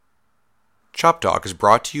Chop Talk is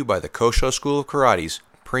brought to you by the Kosho School of Karate's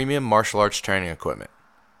premium martial arts training equipment.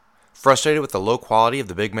 Frustrated with the low quality of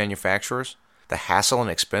the big manufacturers, the hassle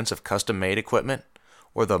and expense of custom-made equipment,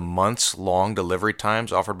 or the months-long delivery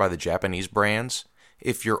times offered by the Japanese brands,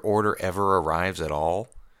 if your order ever arrives at all?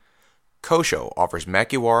 Kosho offers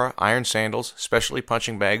Makiwara, iron sandals, specialty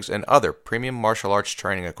punching bags, and other premium martial arts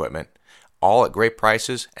training equipment, all at great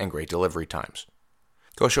prices and great delivery times.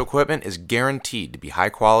 Kosho equipment is guaranteed to be high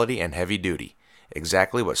quality and heavy duty,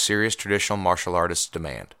 exactly what serious traditional martial artists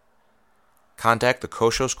demand. Contact the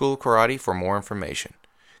Kosho School of Karate for more information.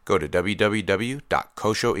 Go to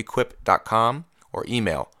www.koshoequip.com or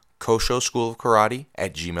email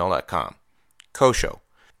koshoschoolofkarate@gmail.com. Kosho,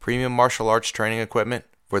 premium martial arts training equipment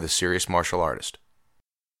for the serious martial artist.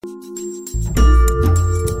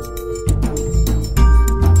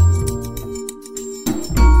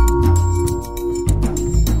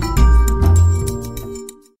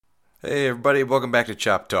 Hey everybody, welcome back to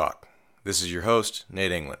Chop Talk. This is your host,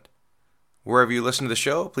 Nate England. Wherever you listen to the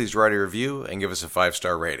show, please write a review and give us a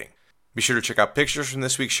 5-star rating. Be sure to check out pictures from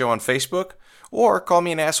this week's show on Facebook, or call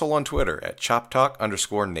me an asshole on Twitter at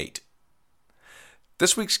ChopTalk_Nate.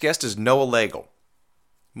 This week's guest is Noah Lagle.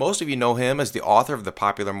 Most of you know him as the author of the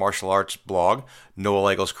popular martial arts blog, Noah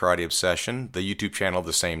Lagle's Karate Obsession, the YouTube channel of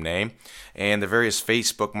the same name, and the various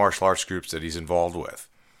Facebook martial arts groups that he's involved with.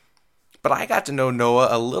 But I got to know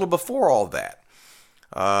Noah a little before all that.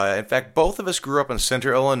 In fact, both of us grew up in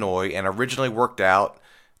Center, Illinois, and originally worked out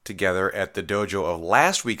together at the dojo of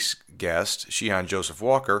last week's guest, Shihan Joseph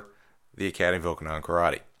Walker, the Academy of Okinawan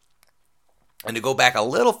Karate. And to go back a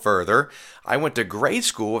little further, I went to grade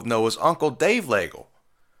school with Noah's uncle, Dave Lagle,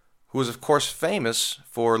 who was, of course, famous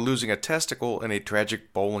for losing a testicle in a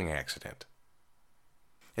tragic bowling accident.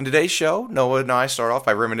 In today's show, Noah and I start off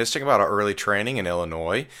by reminiscing about our early training in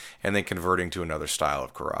Illinois and then converting to another style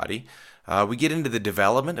of karate. We get into the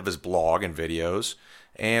development of his blog and videos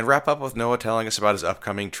and wrap up with Noah telling us about his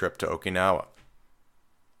upcoming trip to Okinawa.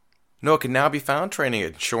 Noah can now be found training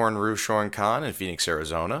at Shorin-ryu Shorinkan in Phoenix,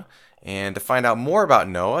 Arizona. And to find out more about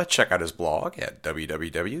Noah, check out his blog at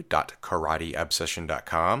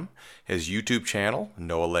www.karateobsession.com, his YouTube channel,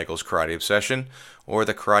 Noah Lagle's Karate Obsession, or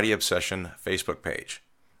the Karate Obsession Facebook page.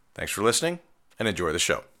 Thanks for listening, and enjoy the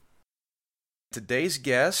show. Today's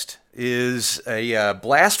guest is a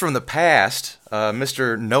blast from the past,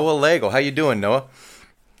 Mr. Noah Lagle. How you doing, Noah?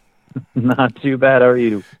 Not too bad. How are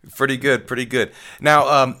you? Pretty good, pretty good.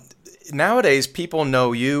 Now, nowadays, people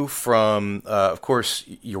know you from, of course,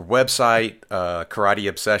 your website, Karate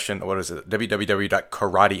Obsession. What is it?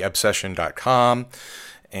 www.karateobsession.com,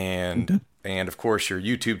 and of course your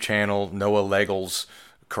YouTube channel, Noah Lagle's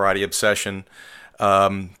Karate Obsession.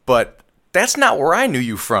 But that's not where I knew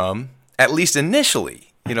you from, at least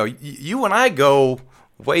initially. You know, you and I go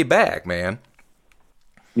way back, man.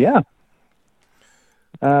 Yeah.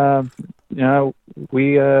 We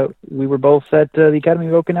were both at the Academy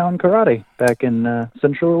of Okinawan Karate back in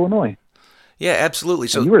Central Illinois. Yeah, absolutely.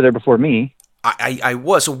 So and you were there before me. I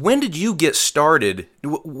was. So when did you get started?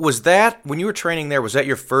 Was that, when you were training there, was that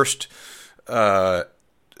your first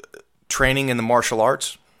training in the martial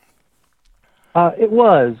arts? It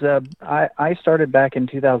was. I started back in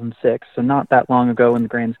 2006, so not that long ago in the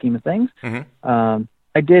grand scheme of things. Mm-hmm.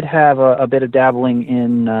 I did have a bit of dabbling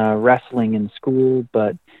in wrestling in school,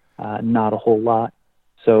 but not a whole lot.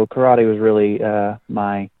 So karate was really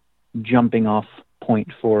my jumping off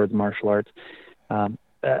point for the martial arts. I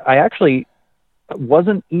actually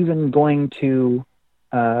wasn't even going to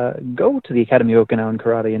go to the Academy of Okinawan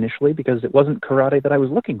Karate initially because it wasn't karate that I was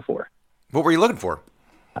looking for. What were you looking for?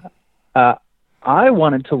 I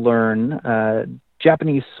wanted to learn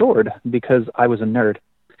Japanese sword because I was a nerd.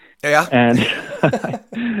 Yeah. And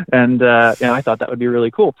I thought that would be really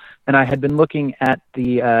cool. And I had been looking at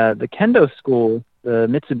the kendo school the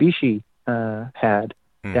Mitsubishi had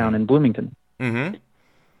down in Bloomington. Mm-hmm.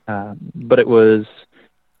 But it was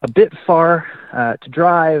a bit far to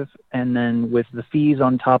drive, and then with the fees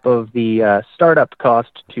on top of the startup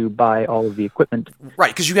cost to buy all of the equipment. Right,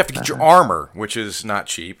 because you have to get your armor, which is not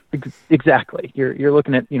cheap. Exactly. You're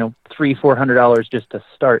looking at $300-400 just to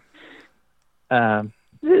start. Kind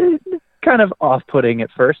of off-putting at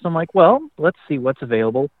first. I'm like, well, let's see what's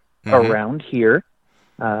available around here.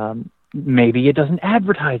 Maybe it doesn't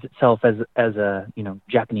advertise itself as a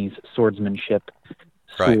Japanese swordsmanship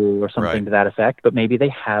school or something to that effect, but maybe they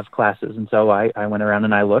have classes. And so I went around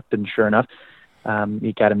and I looked, and sure enough, the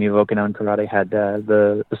Academy of Okinawan Karate had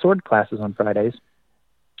the sword classes on Fridays.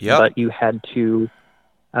 Yeah, but you had to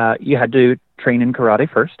train in karate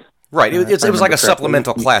first. Right. It was like a correctly.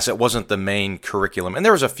 supplemental class. It wasn't the main curriculum. And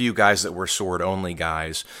there was a few guys that were sword-only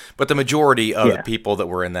guys, but the majority of the people that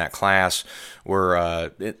were in that class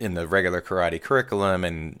were in the regular karate curriculum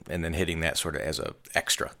and then hitting that sort of as a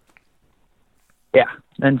extra. Yeah.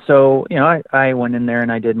 And so, I went in there and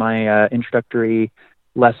I did my introductory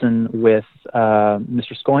lesson with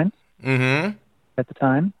Mr. Scoyne at the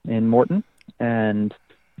time in Morton. And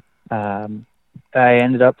I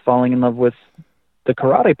ended up falling in love with the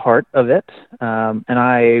karate part of it, and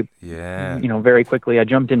I, very quickly I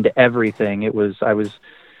jumped into everything. I was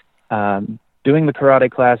doing the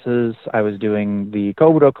karate classes, I was doing the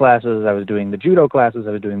kobudo classes, I was doing the judo classes,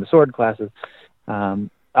 I was doing the sword classes.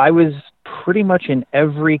 I was pretty much in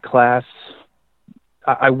every class.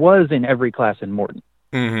 I was in every class in Morton.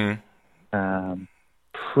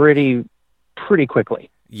 Pretty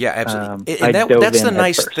quickly. Yeah, absolutely. And that's the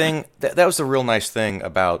nice thing. That was the real nice thing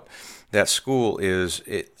about that school is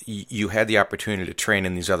you had the opportunity to train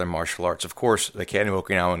in these other martial arts. Of course, the Academy of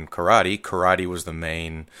Okinawan Karate was the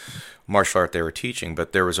main martial art they were teaching,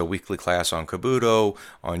 but there was a weekly class on Kobudo,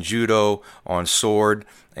 on Judo, on sword,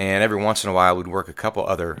 and every once in a while we'd work a couple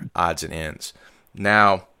other odds and ends.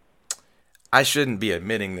 Now, I shouldn't be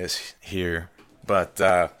admitting this here, but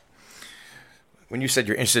when you said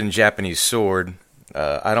you're interested in Japanese sword,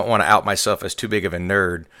 I don't want to out myself as too big of a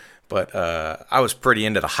nerd, but I was pretty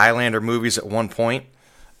into the Highlander movies at one point.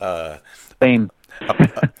 Same.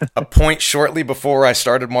 a point shortly before I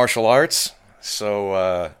started martial arts. So,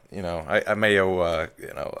 I may owe,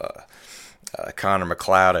 Connor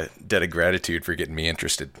McLeod a debt of gratitude for getting me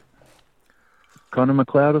interested. Connor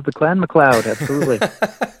McLeod of the Clan McLeod, absolutely.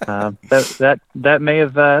 That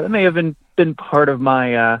may have been part of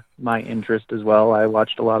my interest as well. I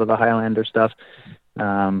watched a lot of the Highlander stuff.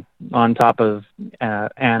 On top of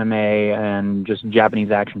anime and just Japanese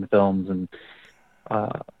action films and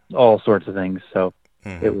all sorts of things, so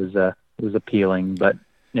it was appealing. But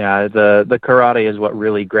yeah, the karate is what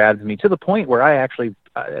really grabs me to the point where I actually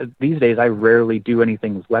these days I rarely do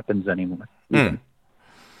anything with weapons anymore.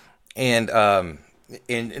 And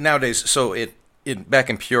nowadays, so back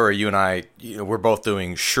in Peoria, you and I, we're both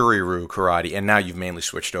doing Shuri-ryu karate, and now you've mainly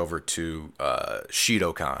switched over to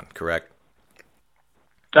Shidokan, correct?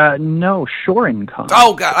 No, Shorinkan.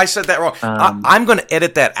 Oh God, I said that wrong. I'm going to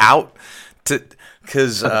edit that out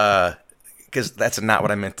because that's not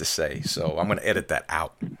what I meant to say. So I'm going to edit that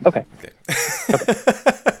out. Okay.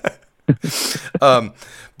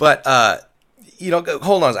 But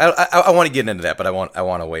hold on. I want to get into that, but I want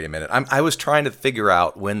to wait a minute. I was trying to figure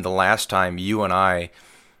out when the last time you and I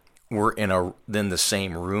were in the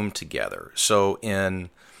same room together. So in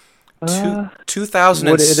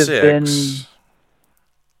 2006.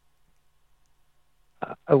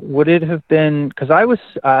 Would it have been, because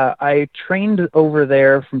I trained over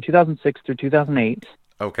there from 2006 through 2008.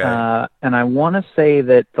 Okay. And I want to say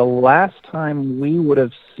that the last time we would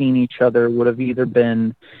have seen each other would have either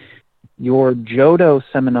been your Jodo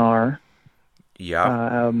seminar.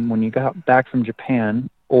 Yeah. When you got back from Japan,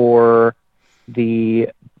 or the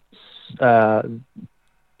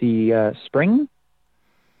spring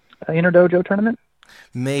Interdojo tournament.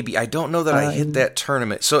 Maybe. I don't know that I hit that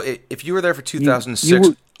tournament. So if you were there for 2006,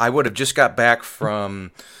 I would have just got back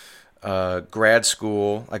from grad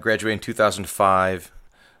school. I graduated in 2005,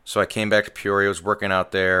 so I came back to Peoria, was working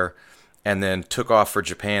out there, and then took off for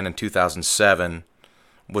Japan in 2007,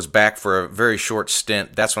 was back for a very short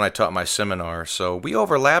stint. That's when I taught my seminar. So we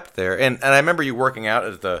overlapped there. And I remember you working out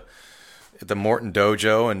at the Morton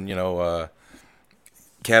Dojo, and,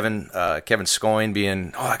 Kevin Scoyne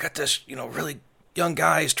being, I got this, really young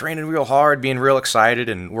guys training real hard, being real excited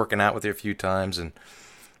and working out with you a few times. And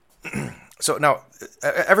so now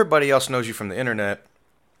everybody else knows you from the internet.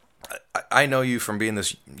 I know you from being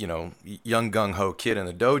this, young gung-ho kid in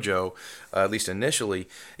the dojo, at least initially.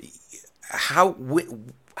 How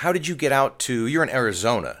did you get out to, you're in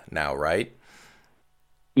Arizona now, right?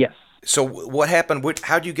 Yes. So what happened?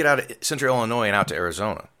 How did you get out of Central Illinois and out to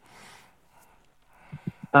Arizona?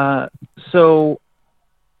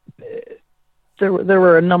 There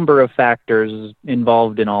were a number of factors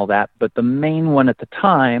involved in all that, but the main one at the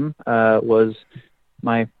time was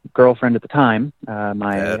my girlfriend at the time,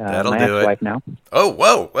 my ex-wife now. Oh,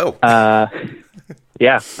 whoa.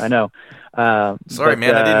 Yeah, I know. Sorry,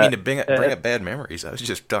 man, I didn't mean to bring up bad memories. I was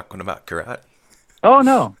just talking about karate. Oh,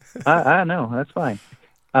 no, I know, that's fine.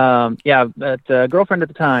 But girlfriend at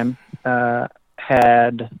the time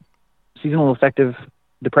had seasonal affective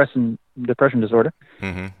depression disorder.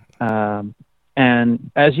 Mm-hmm.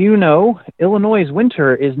 And as you know, Illinois'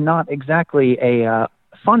 winter is not exactly a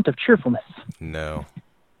font of cheerfulness. No.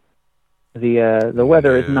 The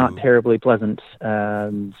weather is not No. terribly pleasant.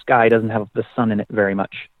 Sky doesn't have the sun in it very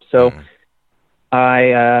much. So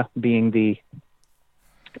I, being the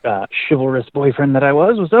chivalrous boyfriend that I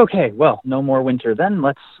was okay. Well, no more winter then.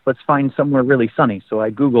 Let's find somewhere really sunny. So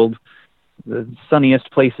I Googled the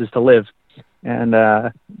sunniest places to live, and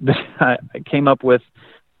I came up with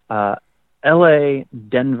L.A.,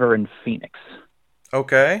 Denver, and Phoenix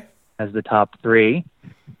Okay. as the top three.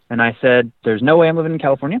 And I said, "There's no way I'm living in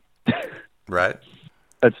California. Right.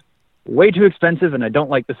 That's way too expensive, and I don't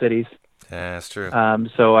like the cities." Yeah, that's true.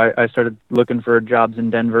 So I started looking for jobs in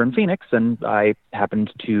Denver and Phoenix, and I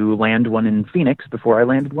happened to land one in Phoenix before I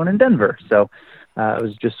landed one in Denver. So it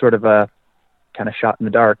was just sort of a kind of shot in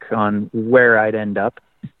the dark on where I'd end up.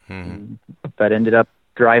 But ended up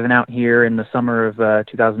driving out here in the summer of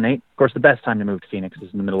 2008. Of course, the best time to move to Phoenix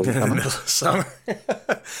is in the middle of the In the summer. middle of summer.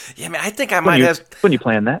 Yeah, man, I think I might have. When you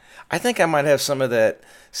plan that. I think I might have some of that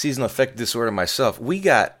seasonal affective disorder myself. We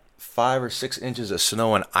got 5 or 6 inches of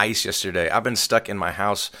snow and ice yesterday. I've been stuck in my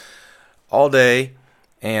house all day,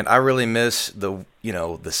 and I really miss the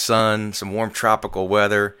sun, some warm tropical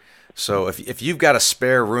weather. So if you've got a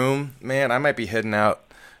spare room, man, I might be heading out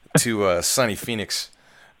to sunny Phoenix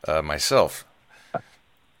myself.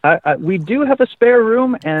 We do have a spare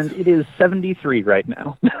room, and it is 73 right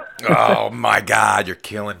now. Oh my God, you're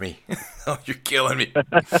killing me. Oh, you're killing me.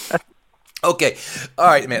 Okay. All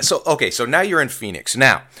right, man. So now you're in Phoenix.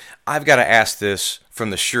 Now, I've got to ask this from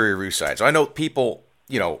the Shuri-Ryu side. So I know people,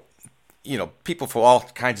 people from all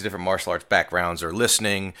kinds of different martial arts backgrounds are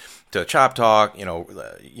listening to Chop Talk,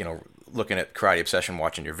 looking at Karate Obsession,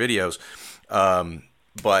 watching your videos.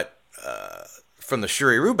 But from the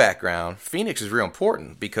Shuri-Ryu background, Phoenix is real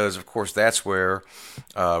important because, of course, that's where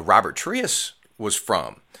Robert Trias was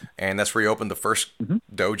from. And that's where he opened the first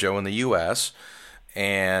dojo in the U.S.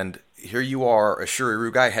 And here you are, a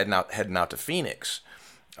Shuri-Ryu guy heading out to Phoenix.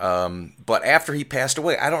 But after he passed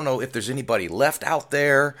away, I don't know if there's anybody left out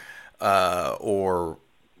there, or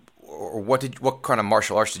what kind of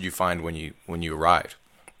martial arts did you find when you arrived?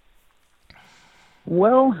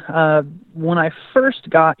 Well, when I first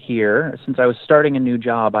got here, since I was starting a new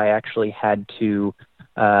job, I actually had to,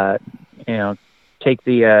 take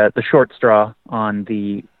the short straw on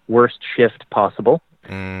the worst shift possible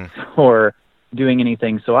for doing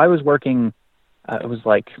anything. So I was working, it was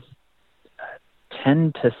like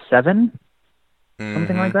 10 to 7,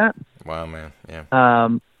 something like that. Wow, man.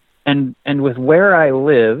 Yeah. And with where I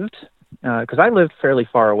lived, because I lived fairly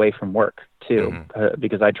far away from work too,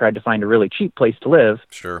 because I tried to find a really cheap place to live.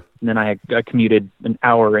 Sure. And then I commuted an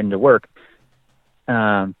hour into work.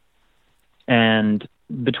 And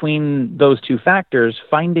between those two factors,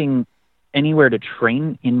 finding anywhere to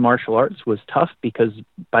train in martial arts was tough because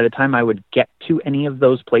by the time I would get to any of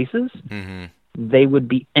those places, they would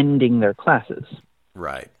be ending their classes.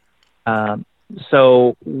 Right.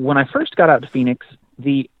 So when I first got out to Phoenix,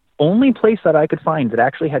 the only place that I could find that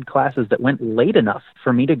actually had classes that went late enough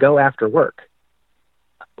for me to go after work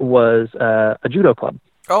was a judo club.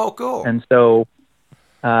 Oh, cool. And so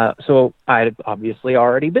I'd obviously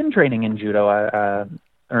already been training in judo. I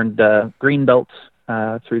earned the green belt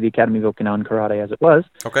through the Academy of Okinawan Karate as it was.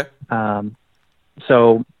 Okay.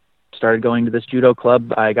 So started going to this judo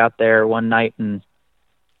club. I got there one night and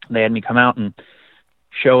they had me come out and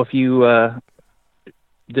show a few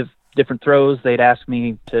different throws. They'd ask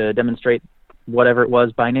me to demonstrate whatever it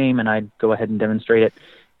was by name, and I'd go ahead and demonstrate it.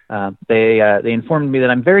 They informed me that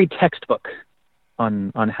I'm very textbook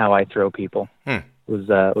on how I throw people.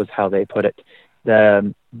 Was how they put it.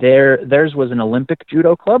 Theirs was an Olympic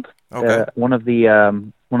judo club. Okay. One of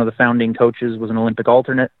the founding coaches was an Olympic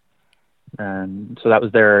alternate, so that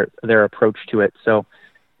was their approach to it. So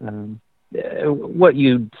what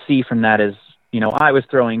you see from that is, I was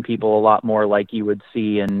throwing people a lot more like you would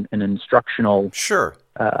see in an instructional. Sure.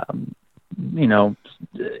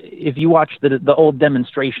 If you watch the old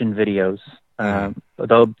demonstration videos,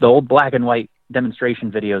 the old black and white demonstration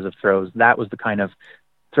videos of throws, that was the kind of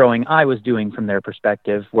throwing I was doing from their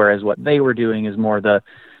perspective, whereas what they were doing is more the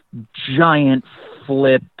giant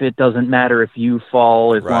flip, it doesn't matter if you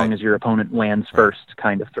fall as long as your opponent lands first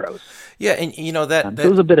kind of throws. Yeah, and that it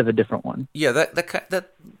was a bit of a different one. Yeah,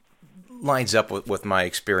 that lines up with my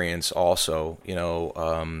experience also. We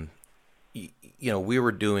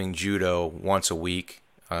were doing judo once a week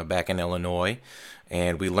back in Illinois,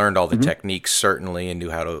 and we learned all the techniques certainly and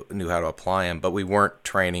knew how to apply them, but we weren't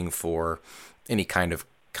training for any kind of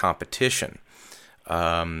competition.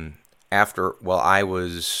 When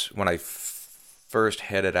I first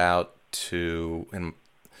headed out in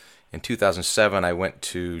 2007, I went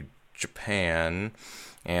to Japan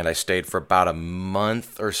and I stayed for about a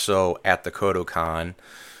month or so at the Kodokan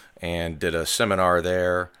and did a seminar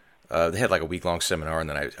there. They had like a week-long seminar, and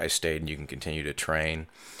then I stayed, and you can continue to train.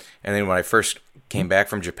 And then when I first came back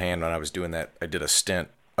from Japan, when I was doing that, I did a stint.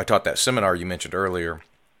 I taught that seminar you mentioned earlier,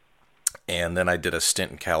 and then I did a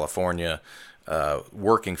stint in California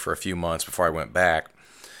working for a few months before I went back,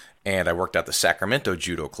 and I worked at the Sacramento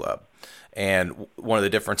Judo Club. And one of the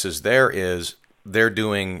differences there is they're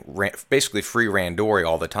doing basically free randori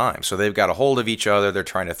all the time. So they've got a hold of each other. They're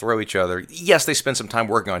trying to throw each other. Yes, they spend some time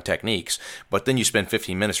working on techniques, but then you spend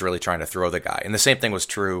 15 minutes really trying to throw the guy. And the same thing was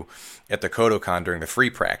true at the Kodokan during the free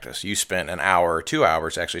practice. You spent an hour or 2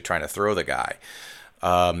 hours actually trying to throw the guy.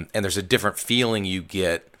 And there's a different feeling you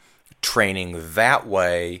get training that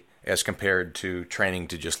way as compared to training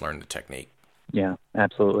to just learn the technique. Yeah,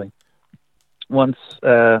 absolutely. Once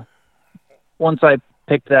I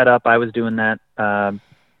picked that up, I was doing that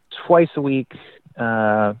twice a week, 2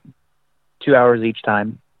 hours each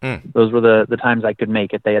time. Those were the times I could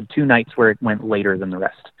make it. They had 2 nights where it went later than the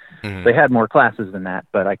rest. They had more classes than that,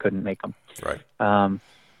 but I couldn't make them. Right.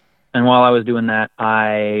 And while I was doing that,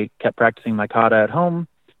 I kept practicing my kata at home.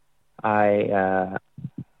 I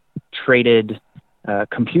traded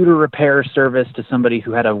computer repair service to somebody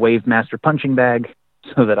who had a Wave Master punching bag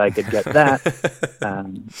so that I could get that,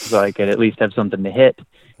 so I could at least have something to hit.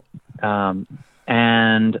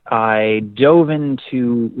 And I dove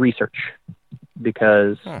into research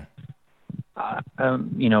because,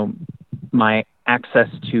 my access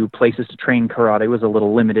to places to train karate was a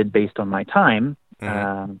little limited based on my time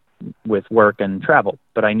with work and travel.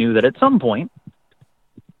 But I knew that at some point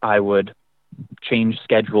I would change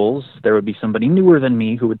schedules. There would be somebody newer than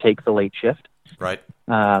me who would take the late shift. Right.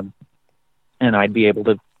 And I'd be able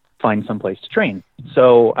to find some place to train.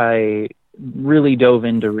 So I really dove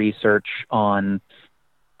into research on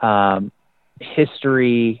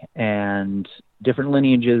history and different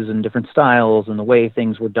lineages and different styles and the way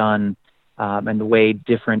things were done, and the way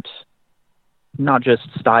different, not just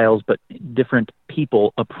styles, but different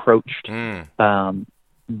people approached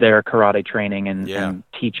their karate training and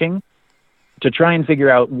teaching, to try and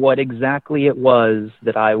figure out what exactly it was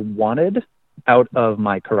that I wanted out of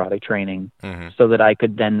my karate training, so that I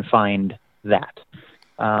could then find that.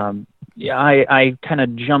 I kind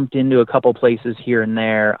of jumped into a couple places here and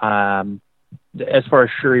there. As far as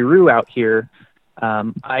Shuri-Ryu out here,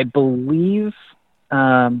 I believe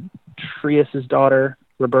Trius's daughter,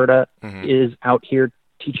 Roberta, is out here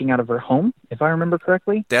teaching out of her home, if I remember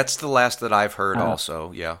correctly. That's the last that I've heard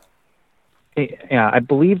also, yeah. Yeah, I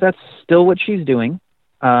believe that's still what she's doing.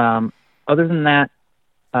 Other than that,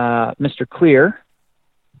 Mr. Clear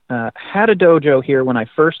had a dojo here when I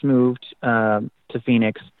first moved to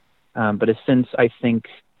Phoenix, but has since, I think,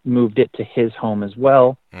 moved it to his home as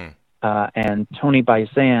well. And Tony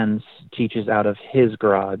Baisans teaches out of his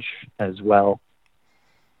garage as well.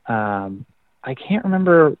 I can't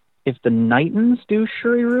remember if the Knightons do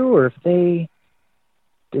Shuri-Ryu or if they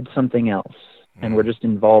did something else and were just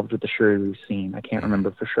involved with the Shuri-Ryu scene. I can't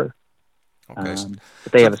remember for sure. Okay.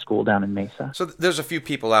 But they have a school down in Mesa. So there's a few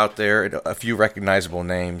people out there, a few recognizable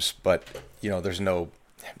names, but there's no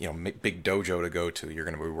big dojo to go to. You're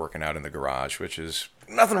going to be working out in the garage, which is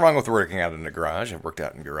nothing wrong with working out in the garage. I've worked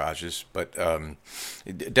out in garages, but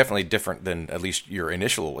definitely different than at least your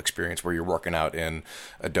initial experience where you're working out in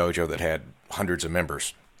a dojo that had hundreds of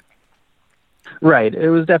members. Right. It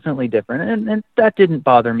was definitely different, and that didn't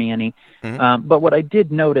bother me any. But what I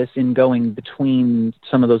did notice in going between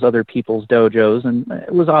some of those other people's dojos, and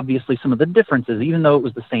it was obviously some of the differences, even though it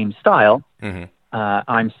was the same style,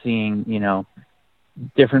 I'm seeing,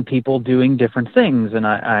 different people doing different things. And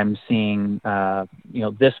I'm seeing,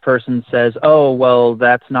 this person says, oh, well,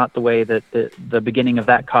 that's not the way that the beginning of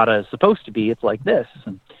that kata is supposed to be. It's like this.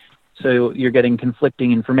 And so you're getting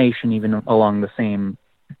conflicting information even along the same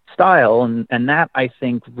style. And that, I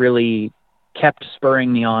think, really kept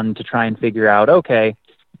spurring me on to try and figure out, okay,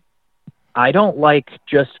 I don't like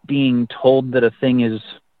just being told that a thing is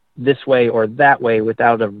this way or that way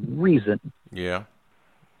without a reason. Yeah.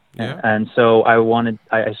 And so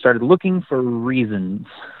I started looking for reasons,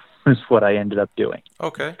 is what I ended up doing.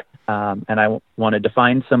 Okay. And I wanted to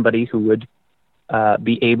find somebody who would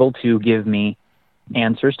be able to give me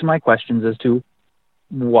answers to my questions as to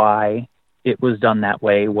why it was done that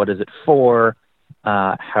way, what is it for,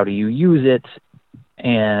 how do you use it,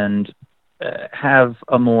 and have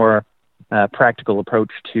a more practical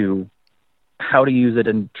approach to how to use it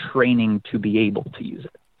and training to be able to use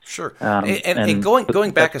it. Sure. And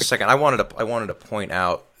going back a second, I wanted to point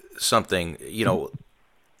out something,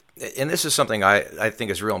 and this is something I think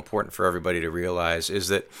is real important for everybody to realize, is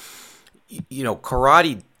that,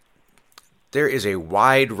 karate, there is a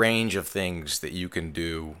wide range of things that you can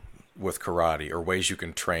do with karate, or ways you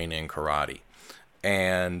can train in karate.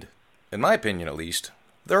 And in my opinion, at least,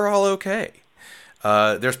 they're all okay.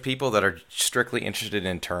 There's people that are strictly interested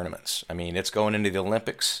in tournaments. I mean, it's going into the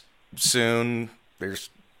Olympics soon. There's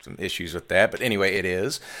some issues with that, but anyway, it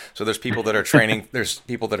is. So there's people that are training. There's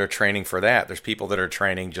people that are training for that. There's people that are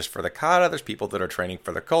training just for the kata. There's people that are training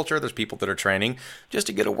for the culture. There's people that are training just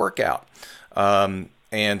to get a workout.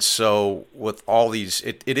 And so with all these,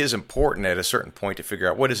 it is important at a certain point to figure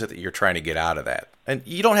out what is it that you're trying to get out of that. And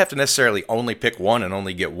you don't have to necessarily only pick one and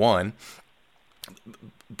only get one,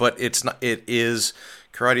 but karate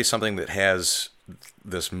is something that has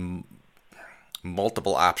this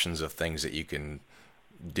multiple options of things that you can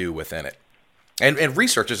do within it. And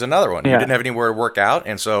research is another one. Yeah. You didn't have anywhere to work out,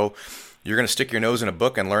 and so you're going to stick your nose in a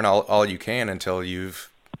book and learn all you can until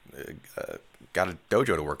you've got a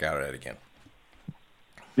dojo to work out at again.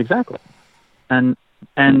 Exactly.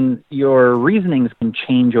 And your reasonings can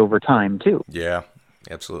change over time too. Yeah,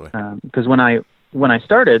 absolutely. Because when I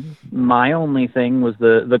started, my only thing was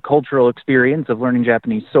the cultural experience of learning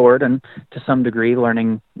Japanese sword, and to some degree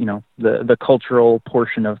learning, the cultural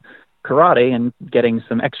portion of karate and getting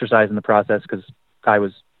some exercise in the process, because I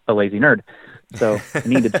was a lazy nerd, so I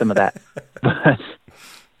needed some of that. But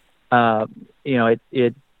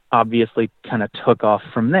it obviously kind of took off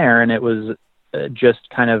from there, and it was just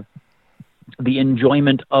kind of the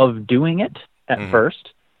enjoyment of doing it at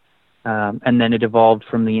first. And then it evolved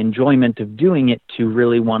from the enjoyment of doing it to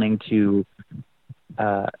really wanting to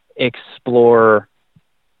explore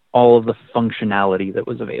all of the functionality that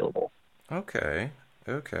was available. Okay.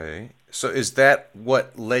 So is that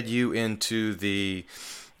what led you into the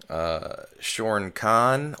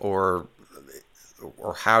Shorin-kan, or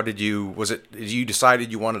how did you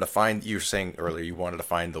decided you wanted to find, you were saying earlier you wanted to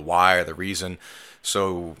find the why or the reason,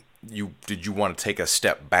 so did you want to take a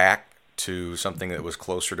step back to something that was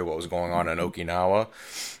closer to what was going on in Okinawa,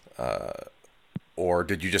 or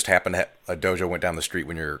did you just happen to have a dojo went down the street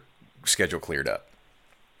when your schedule cleared up?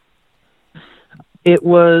 It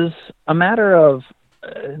was a matter of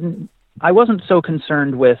I wasn't so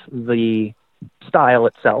concerned with the style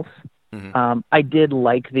itself. I did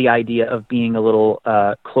like the idea of being a little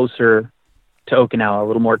closer to Okinawa, a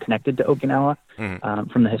little more connected to Okinawa.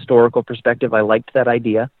 From the historical perspective, I liked that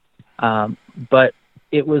idea. But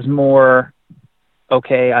it was more,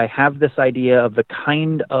 okay, I have this idea of the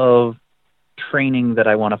kind of training that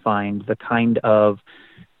I want to find, the kind of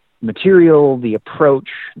material, the approach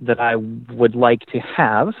that I would like to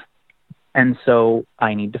have. And so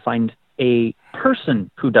I need to find a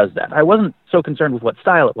person who does that. I wasn't so concerned with what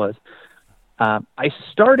style it was. I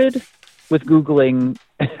started with Googling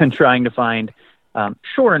and trying to find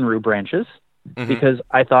Shorin-ryu branches, because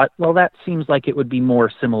I thought, well, that seems like it would be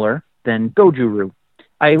more similar than Goju-ryu.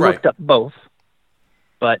 I looked up both,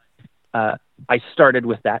 but I started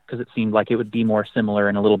with that because it seemed like it would be more similar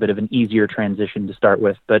and a little bit of an easier transition to start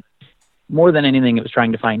with. But more than anything, it was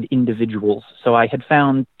trying to find individuals. So I had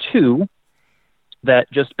found two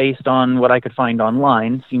that, just based on what I could find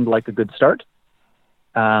online, seemed like a good start.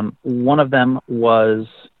 One of them was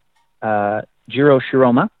Jiro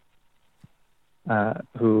Shiroma,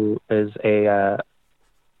 who is a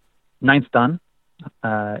ninth dan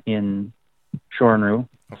in Shorin-ryu,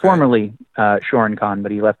 formerly Shorin-kan,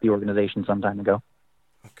 but he left the organization some time ago.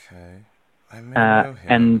 Okay, I may know him.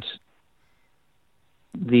 And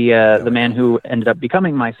the man who ended up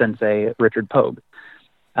becoming my sensei, Richard Pogue.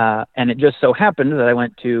 And it just so happened that I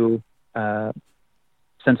went to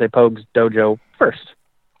Sensei Pogue's dojo first.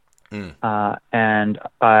 And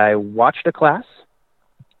I watched a class,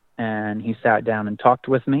 and he sat down and talked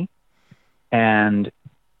with me, and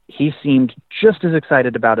he seemed just as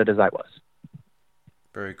excited about it as I was.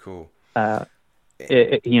 Very cool.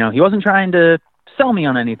 He wasn't trying to sell me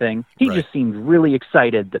on anything. He just seemed really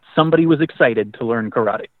excited that somebody was excited to learn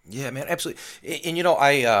karate. Yeah, man, absolutely. And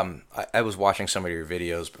I was watching some of your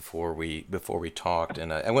videos before we talked,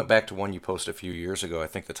 and I went back to one you posted a few years ago. I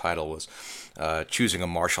think the title was "Choosing a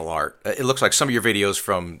Martial Art." It looks like some of your videos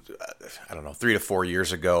from 3 to 4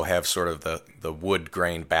 years ago have sort of the wood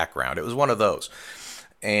grain background. It was one of those,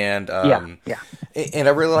 and and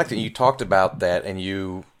I really liked that you talked about that, and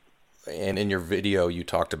in your video you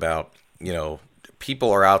talked about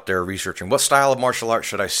people are out there researching what style of martial art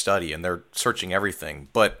should I study, and they're searching everything.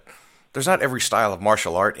 But there's not every style of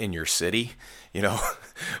martial art in your city,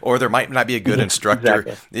 or there might not be a good instructor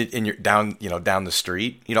in your down the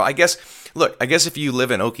street. I guess if you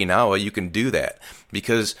live in Okinawa, you can do that,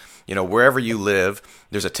 because wherever you live,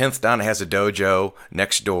 there's a 10th Dan that has a dojo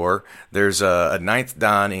next door. There's a 9th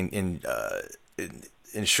Dan in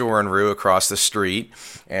Shorin-ryu across the street,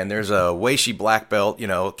 and there's a Weishi black belt,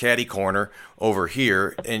 caddy corner over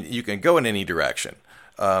here, and you can go in any direction.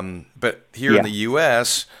 But here in the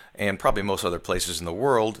U.S. and probably most other places in the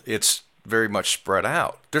world, it's very much spread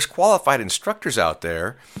out. There's qualified instructors out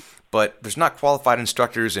there, but there's not qualified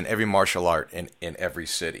instructors in every martial art in every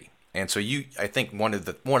city. And so I think one of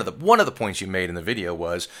the points you made in the video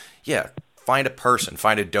was, find a person,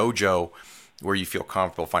 find a dojo where you feel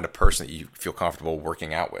comfortable, find a person that you feel comfortable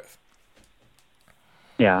working out with.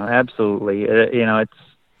 Yeah, absolutely.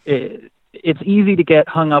 It's easy to get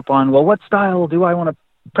hung up on, well, what style do I want to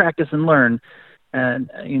practice and learn? And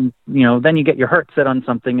then you get your heart set on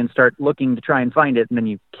something and start looking to try and find it, and then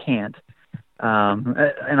you can't.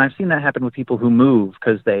 And I've seen that happen with people who move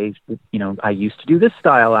because I used to do this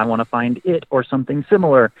style, I want to find it or something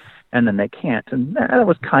similar, and then they can't. And that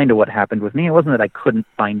was kind of what happened with me. It wasn't that I couldn't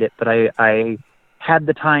find it, but I had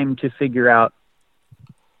the time to figure out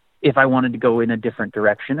if I wanted to go in a different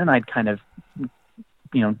direction, and I'd kind of,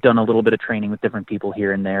 done a little bit of training with different people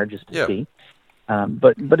here and there just to see.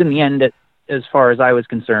 But in the end, as far as I was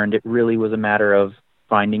concerned, it really was a matter of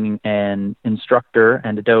finding an instructor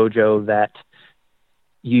and a dojo that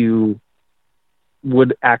you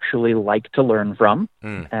would actually like to learn from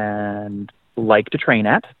and like to train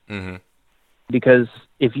at. Mm-hmm. Because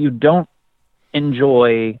if you don't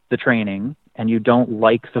enjoy the training and you don't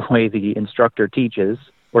like the way the instructor teaches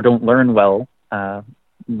or don't learn well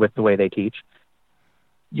with the way they teach,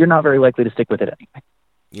 you're not very likely to stick with it anyway.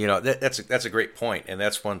 That's a great point, and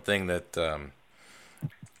that's one thing that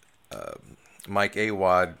Mike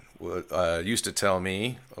Awad used to tell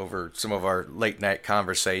me over some of our late night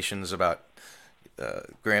conversations about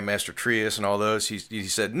Grandmaster Trias and all those. He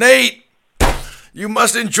said, "Nate, you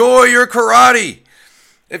must enjoy your karate.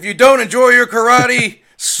 If you don't enjoy your karate,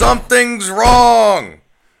 something's wrong."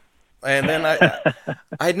 And then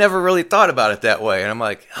I'd never really thought about it that way, and I'm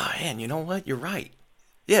like, oh man, you know what? You're right.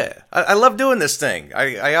 Yeah, I love doing this thing.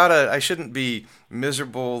 I shouldn't be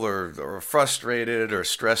miserable or frustrated or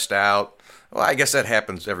stressed out. Well, I guess that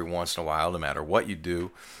happens every once in a while, no matter what you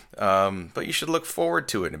do. But you should look forward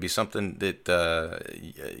to it and be something that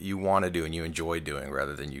you want to do and you enjoy doing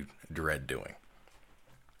rather than you dread doing.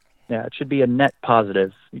 Yeah, it should be a net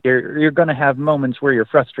positive. You're going to have moments where you're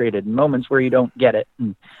frustrated, moments where you don't get it,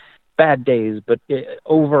 and bad days. But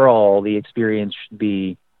overall, the experience should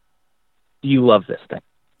be, you love this thing.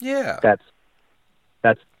 Yeah.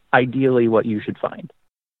 That's ideally what you should find.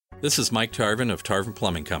 This is Mike Tarvin of Tarvin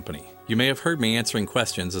Plumbing Company. You may have heard me answering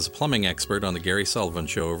questions as a plumbing expert on The Gary Sullivan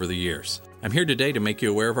Show over the years. I'm here today to make you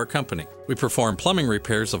aware of our company. We perform plumbing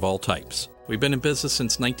repairs of all types. We've been in business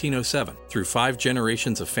since 1907, through 5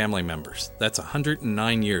 generations of family members. That's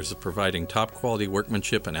 109 years of providing top-quality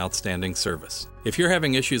workmanship and outstanding service. If you're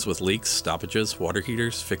having issues with leaks, stoppages, water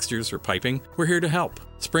heaters, fixtures, or piping, we're here to help.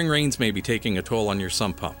 Spring rains may be taking a toll on your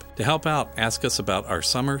sump pump. To help out, ask us about our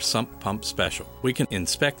Summer Sump Pump Special. We can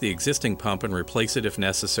inspect the existing pump and replace it if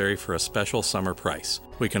necessary for a special summer price.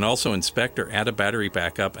 We can also inspect or add a battery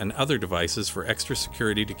backup and other devices for extra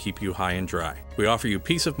security to keep you high and dry. We offer you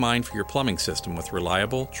peace of mind for your plumbing system with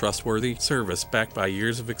reliable, trustworthy service backed by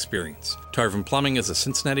years of experience. Tarvin Plumbing is a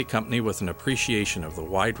Cincinnati company with an appreciation of the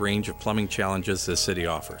wide range of plumbing challenges this city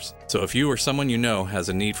offers. So if you or someone you know has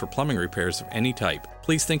a need for plumbing repairs of any type,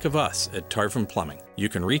 please think of us at Tarvin Plumbing. You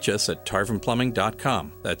can reach us at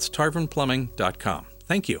tarvinplumbing.com. That's tarvinplumbing.com.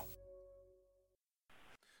 Thank you.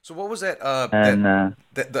 So what was that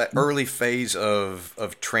early phase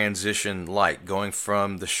of transition like, going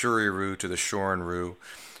from the Shuri-ryu to the Shorin-ryu?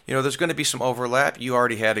 There's going to be some overlap. You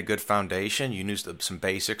already had a good foundation. You knew some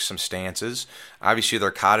basics, some stances. Obviously,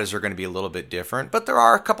 their katas are going to be a little bit different, but there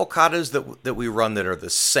are a couple katas that we run that are the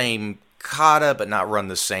same kata, but not run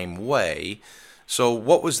the same way. So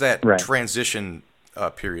what was that transition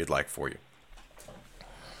period like for you?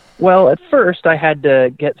 Well, at first, I had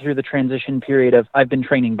to get through the transition period of I've been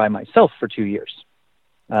training by myself for 2 years.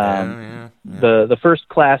 The first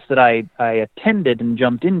class that I attended and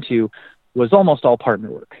jumped into was almost all partner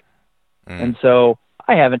work. And so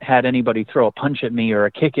I haven't had anybody throw a punch at me or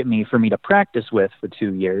a kick at me for me to practice with for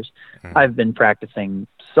 2 years. I've been practicing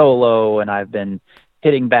solo, and I've been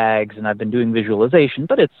hitting bags, and I've been doing visualization,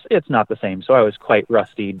 but it's not the same. So I was quite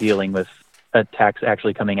rusty dealing with attacks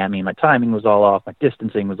actually coming at me. My timing was all off. My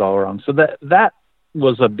distancing was all wrong. So that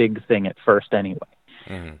was a big thing at first anyway.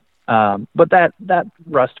 But that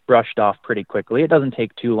rust brushed off pretty quickly. It doesn't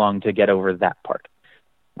take too long to get over that part.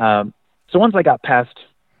 So once I got past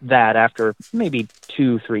that, after maybe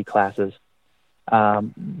 2-3 classes,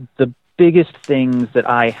 The biggest things that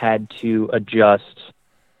I had to adjust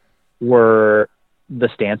were the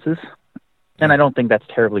stances, and I don't think that's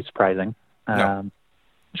terribly surprising. No.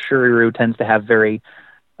 Shuri-Ryu tends to have very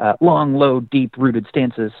long, low, deep-rooted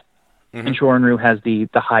stances, and Shorin-Ryu has the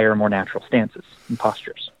higher, more natural stances and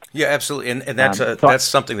postures. Yeah, absolutely, and that's that's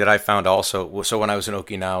something that I found also. So when I was in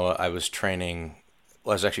Okinawa, I was training.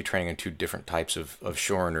 Well, I was actually training in two different types of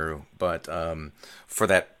Shorin-Ryu, but for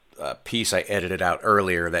that piece I edited out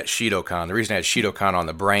earlier, that Shidokan. The reason I had Shidokan on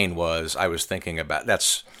the brain was I was thinking about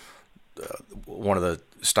that's one of the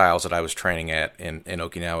styles that I was training at in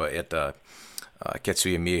Okinawa at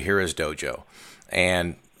Ketsuya Miyahira's dojo,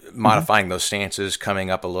 and modifying those stances,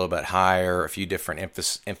 coming up a little bit higher, a few different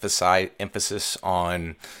emphasis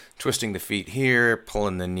on twisting the feet here,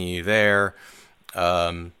 pulling the knee there.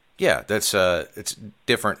 Yeah, that's it's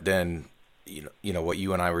different than you know what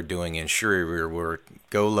you and I were doing in Shuri-Ryu, where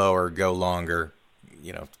go lower, go longer,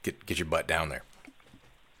 get your butt down there.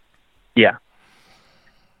 Yeah.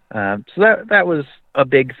 So that was a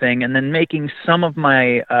big thing, and then making some of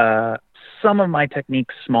my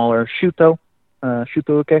techniques smaller.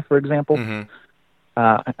 Shuto-uke, for example.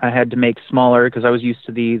 I had to make smaller because I was used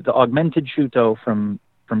to the augmented Shuto from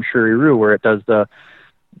Shuri-Ryu, where it does the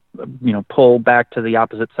pull back to the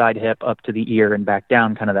opposite side hip, up to the ear, and back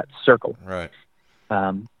down, kind of that circle. Right.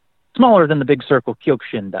 Smaller than the big circle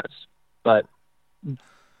Kyokushin does, but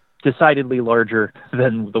decidedly larger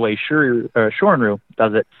than the way Shorin-Ryu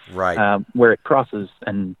does it. Right. Where it crosses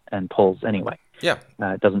and pulls anyway. Yeah.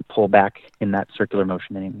 It doesn't pull back in that circular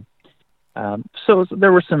motion anymore. So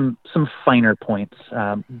there were some finer points,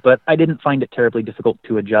 but I didn't find it terribly difficult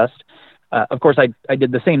to adjust. Of course, I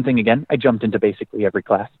did the same thing again. I jumped into basically every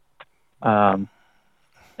class. And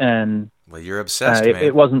well, you're obsessed, man.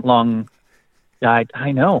 It wasn't long.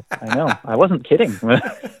 I know. I wasn't kidding.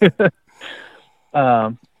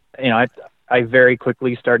 I very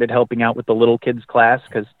quickly started helping out with the little kids class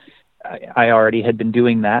because I already had been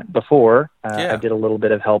doing that before. I did a little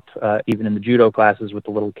bit of help even in the judo classes with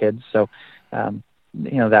the little kids. So,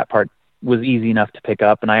 that part was easy enough to pick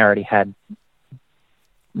up, and I already had,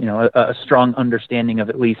 a strong understanding of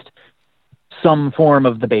at least some form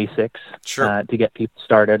of the basics to get people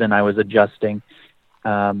started, and I was adjusting.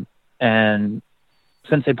 And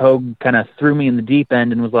Sensei Pogue kind of threw me in the deep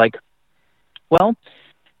end and was like, well,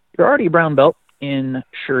 you're already a brown belt in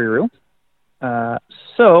Shuri-Ryu,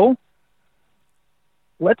 so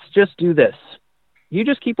let's just do this. You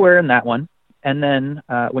just keep wearing that one, and then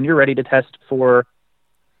when you're ready to test for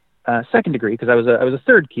second degree, because I was a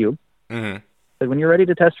third kyu, but when you're ready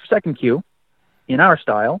to test for second kyu, in our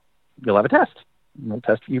style, you'll have a test. We'll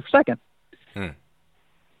test you for second.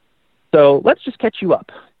 So let's just catch you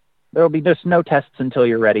up. There'll be just no tests until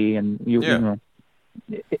you're ready, and you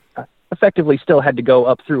effectively still had to go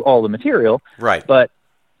up through all the material. Right. But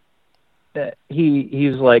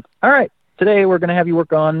he's like, all right, today we're going to have you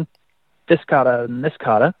work on this kata and this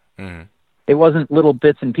kata. It wasn't little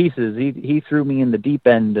bits and pieces. He threw me in the deep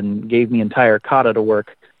end and gave me entire kata to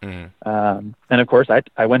work. And of course,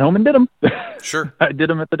 I went home and did them. Sure. I did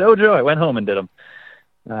them at the dojo. I went home and did them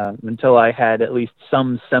until I had at least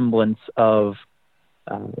some semblance of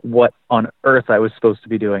what on earth I was supposed to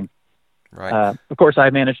be doing. Right. Of course, I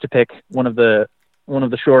managed to pick one of the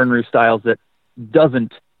Shorin-Ryu styles that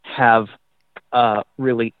doesn't have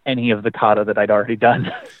really any of the kata that I'd already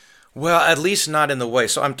done. Well, at least not in the way.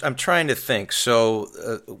 So I'm trying to think.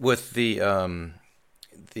 So with the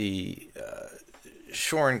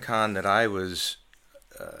Shorin-Kan that I was,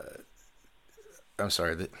 I'm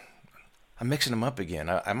sorry, I'm mixing them up again.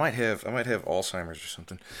 I might have Alzheimer's or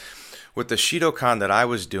something. With the Shidokan that I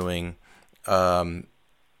was doing, I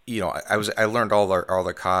learned all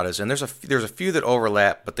the katas, and there's a few that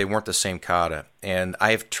overlap, but they weren't the same kata. And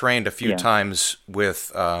I've trained a few times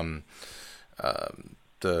with am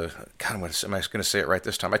I going to say it right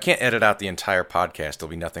this time? I can't edit out the entire podcast. There'll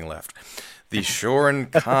be nothing left. The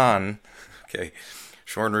Shorin-Kan, okay,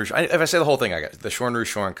 Shorin-Ryu. If I say the whole thing, I got the Shorin-Ryu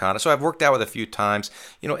Shorin-Kan. So I've worked out with a few times.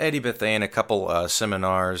 Eddie Bethane, a couple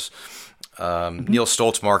seminars. Neil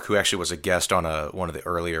Stoltzmark, who actually was a guest on one of the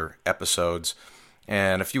earlier episodes,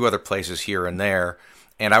 and a few other places here and there.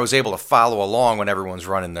 And I was able to follow along when everyone's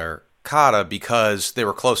running their kata because they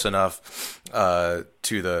were close enough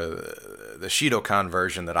to the Shidokan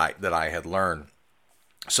version that I had learned.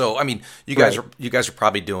 So I mean, you guys are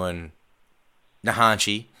probably doing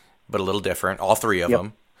Nihonchi, but a little different. All three of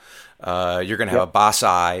them. You're going to have a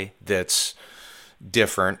Basai that's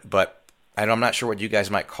different, but I'm not sure what you guys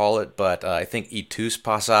might call it. But I think Itus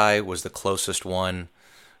Basai was the closest one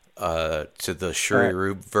to the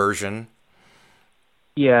Shuri-Ryu version.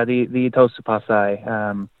 Yeah, the Itosu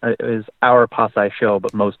Pasai is our Pasai show,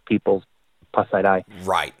 but most people's Pasai Dai.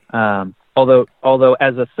 Right. Although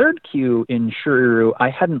as a third kyu in Shuriru, I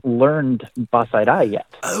hadn't learned Pasai Dai yet.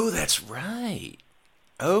 Oh, that's right.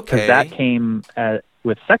 Because Okay. that came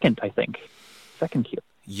with second kyu.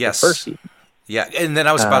 Yes. The first season. Yeah, and then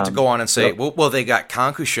I was about to go on and say, Yep. well, they got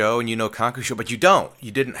Kankusho, and you know Kankusho, but you don't.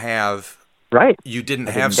 You didn't have Right.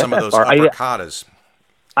 have some of get those that far. upper katas.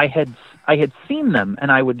 I had seen them,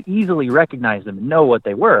 and I would easily recognize them and know what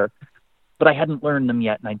they were, but I hadn't learned them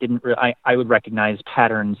yet, and I didn't. I would recognize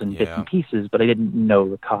patterns and bits Yeah. and pieces, but I didn't know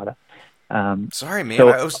the kata. Sorry, man.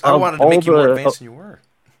 So I wanted to make you more the- advanced than you were.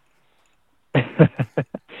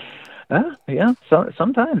 Yeah. So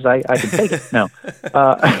sometimes I can take it. No,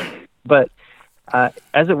 but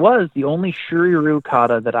as it was, the only Shuriru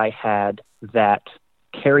kata that I had that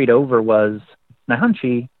carried over was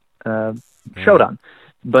Naihanchi Shodan.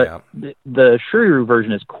 But the Shuriru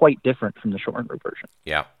version is quite different from the Shorinru version.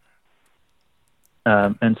 Yeah.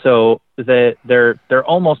 And so they're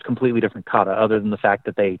almost completely different kata, other than the fact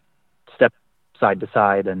that they step side to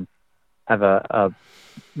side and have a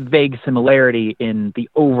vague similarity in the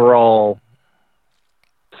overall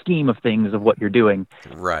scheme of things of what you're doing.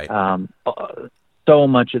 Right. So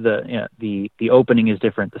much of the opening is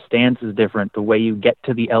different, the stance is different, the way you get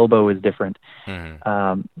to the elbow is different.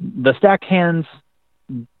 Mm-hmm. The stacked hands,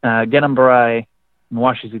 Genambarai, and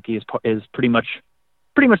Washizuki is pretty much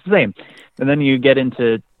the same. And then you get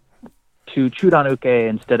into Chudan Uke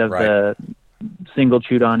instead of the single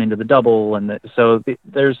Chudan into the double, and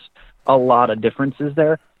there's a lot of differences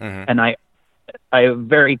there. Mm-hmm. And I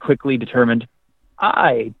very quickly determined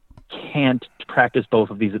I can't practice both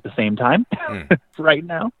of these at the same time right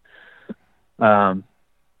now.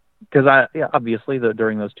 Because obviously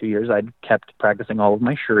during those 2 years I'd kept practicing all of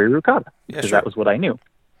my Shuriru kata because that was what I knew.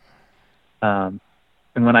 And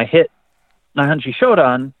when I hit Naihanchi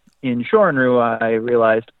Shodan in Shorinru, I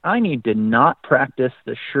realized I need to not practice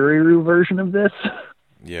the Shuriru version of this.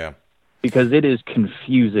 Yeah. Because it is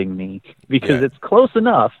confusing me. Because it's close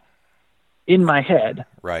enough in my head.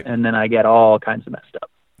 Right. And then I get all kinds of messed up.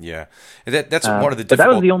 Yeah. That's one of the difficult... But that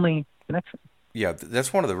was the only connection. Yeah,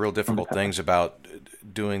 that's one of the real difficult things about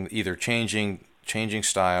doing either changing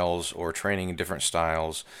styles or training in different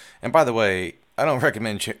styles. And by the way, I don't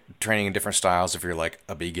recommend training in different styles if you're like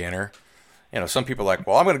a beginner. You know, some people are like,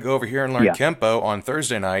 well, I'm going to go over here and learn Kempo on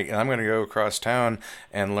Thursday night, and I'm going to go across town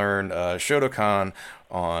and learn Shotokan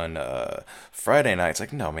on Friday night. It's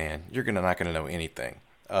like, no, man, you're not going to know anything.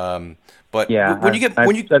 But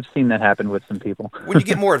I've seen that happen with some people. When you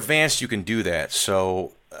get more advanced, you can do that.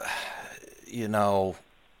 So,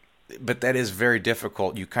 but that is very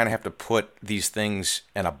difficult. You kind of have to put these things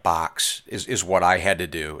in a box. Is what I had to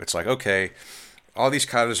do. It's like, okay, all these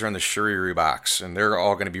katas are in the Shuriru box, and they're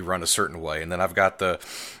all going to be run a certain way. And then I've got the,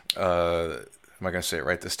 am I going to say it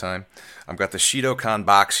right this time? I've got the Shidokan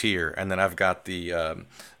box here, and then I've got the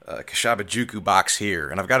Kashaba Juku box here,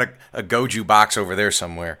 and I've got a Goju box over there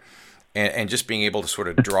somewhere. And just being able to sort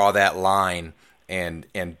of draw that line and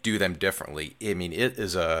do them differently. I mean,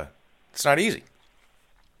 it's not easy.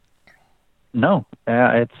 No,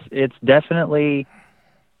 it's definitely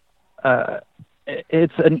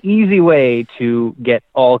it's an easy way to get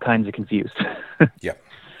all kinds of confused. Yeah.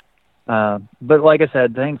 But like I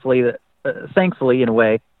said, thankfully in a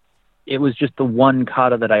way, it was just the one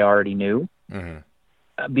kata that I already knew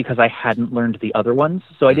because I hadn't learned the other ones,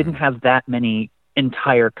 so I didn't have that many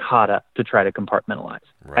entire kata to try to compartmentalize.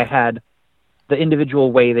 Right. I had the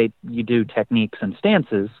individual way you do techniques and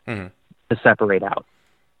stances to separate out,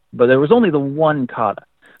 but there was only the one kata.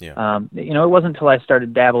 Yeah. It wasn't until I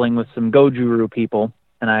started dabbling with some Gojuru people,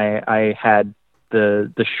 and I had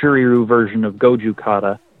the Shuriru version of Goju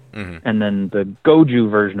kata, and then the Goju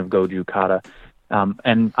version of Goju kata,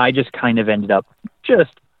 and I just kind of ended up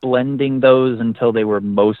just blending those until they were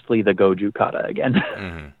mostly the Goju kata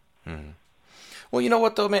again. Well, you know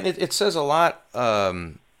what though, man, it says a lot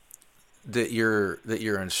that your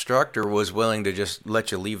instructor was willing to just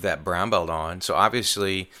let you leave that brown belt on. So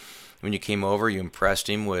obviously, when you came over, you impressed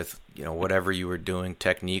him with whatever you were doing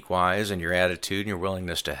technique wise and your attitude and your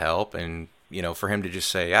willingness to help, and for him to just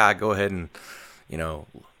say, go ahead and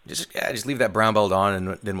just leave that brown belt on,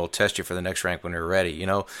 and then we'll test you for the next rank when you're ready.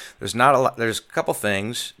 There's not a lot. There's a couple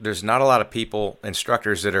things. There's not a lot of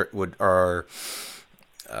instructors that are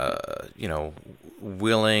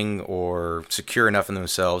willing or secure enough in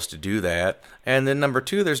themselves to do that. And then number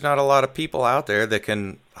two, there's not a lot of people out there that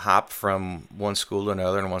can hop from one school to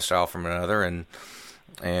another and one style from another and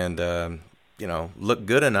look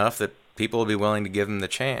good enough that people will be willing to give them the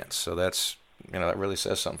chance. So that's, that really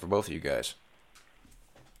says something for both of you guys.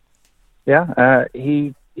 Yeah,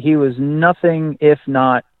 he was nothing if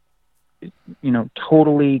not,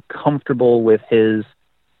 totally comfortable with his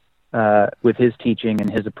teaching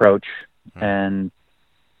and his approach, and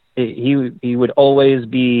he would always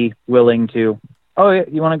be willing to, oh,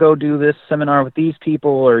 you want to go do this seminar with these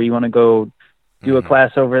people, or you want to go do a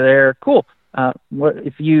class over there? Cool. What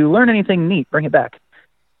if you learn anything neat? Bring it back.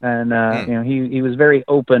 And he was very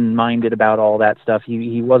open-minded about all that stuff.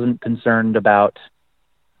 He wasn't concerned about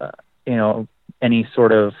any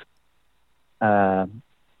sort of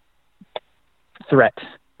threat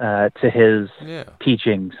to his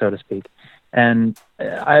teaching, so to speak. And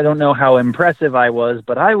I don't know how impressive I was,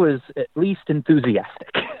 but I was at least enthusiastic.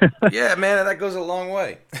 Yeah, man, that goes a long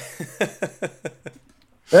way.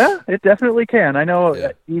 Yeah, it definitely can. I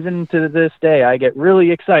know even to this day, I get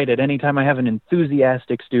really excited anytime I have an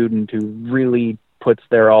enthusiastic student who really puts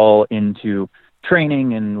their all into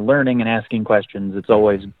training and learning and asking questions. It's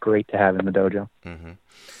always great to have in the dojo. Mm-hmm.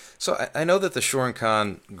 So I know that the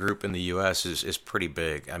Shorinkan group in the U.S. is pretty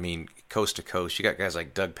big. I mean, coast to coast. You got guys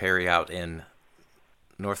like Doug Perry out in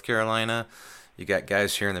North Carolina. You got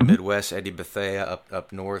guys here in the Midwest, Eddie Bethea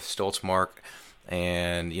up north, Stoltzmark.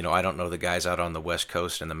 And, I don't know the guys out on the West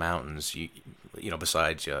Coast in the mountains,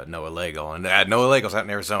 besides Noah Legel. And Noah Legel's out in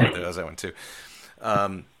Arizona. There's that one, too.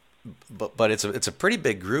 But it's a pretty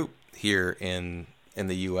big group here in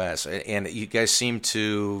the U.S. And you guys seem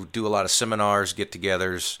to do a lot of seminars,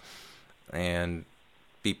 get-togethers, and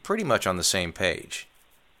be pretty much on the same page.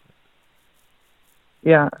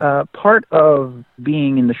 Yeah, part of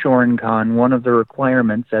being in the Shorinkan, one of the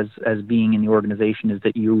requirements as being in the organization is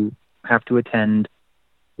that you have to attend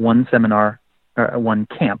one seminar, or one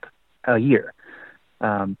camp a year.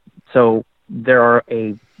 So there are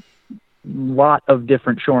a lot of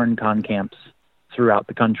different Shorinkan camps throughout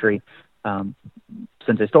the country.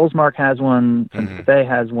 Sensei Stoltzmark has one, Sensei Bay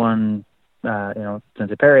has one,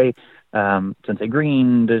 Sensei Perry, Sensei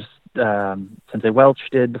Green, there's Sensei Welch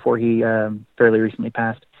did before he fairly recently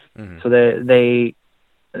passed. So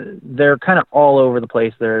they're kind of all over the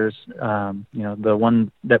place. There's the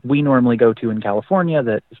one that we normally go to in California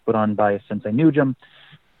that is put on by Sensei Nugem.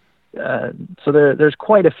 So there's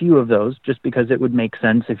quite a few of those, just because it would make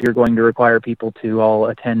sense if you're going to require people to all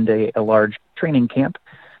attend a large training camp.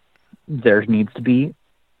 There needs to be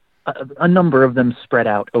a number of them spread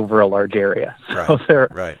out over a large area. So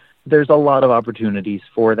there's a lot of opportunities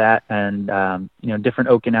for that, and different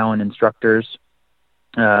Okinawan instructors,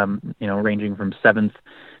 ranging from 7th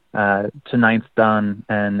to 9th Dan,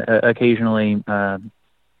 and occasionally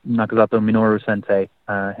Nakazato Minoru Sensei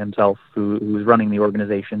himself, who's running the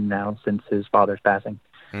organization now since his father's passing,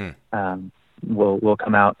 will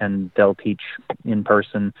come out and they'll teach in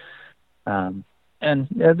person. And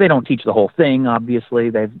they don't teach the whole thing,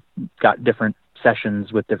 obviously. They've got different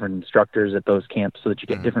sessions with different instructors at those camps so that you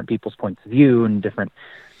get different people's points of view and different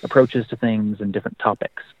approaches to things and different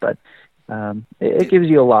topics. But it gives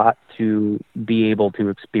you a lot to be able to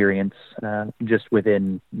experience just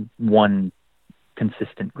within one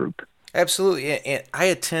consistent group. Absolutely. And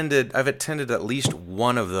I've attended at least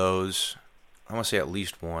one of those. I want to say at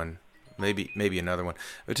least one. Maybe another one.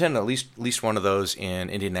 I attended at least one of those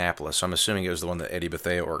in Indianapolis. So I'm assuming it was the one that Eddie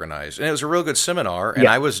Bethea organized. And it was a real good seminar. And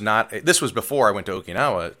I was not, this was before I went to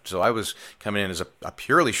Okinawa, so I was coming in as a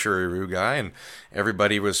purely Shuri-ryu guy, and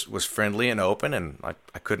everybody was friendly and open, and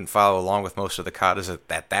I couldn't follow along with most of the katas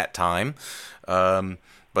at that time.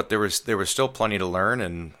 But there was still plenty to learn,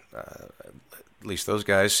 and at least those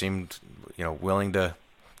guys seemed willing to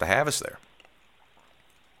have us there.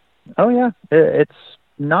 Oh, yeah. It's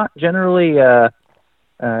not generally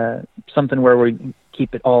something where we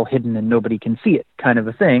keep it all hidden and nobody can see it kind of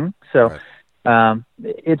a thing. So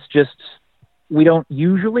it's just, we don't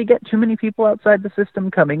usually get too many people outside the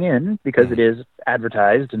system coming in because it is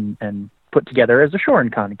advertised and put together as a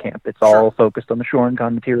Shorinkan camp. It's all focused on the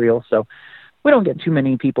Shorinkan material. So we don't get too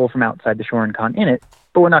many people from outside the Shorinkan in it,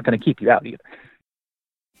 but we're not going to keep you out either.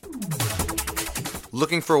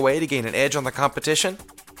 Looking for a way to gain an edge on the competition?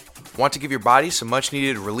 Want to give your body some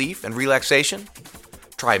much-needed relief and relaxation?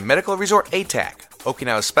 Try Medical Resort ATAC,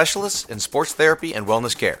 Okinawa's specialists in sports therapy and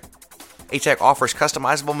wellness care. ATAC offers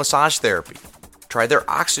customizable massage therapy. Try their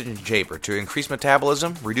oxygen chamber to increase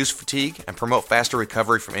metabolism, reduce fatigue, and promote faster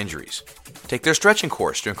recovery from injuries. Take their stretching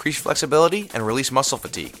course to increase flexibility and release muscle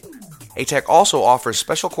fatigue. ATAC also offers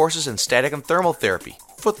special courses in static and thermal therapy,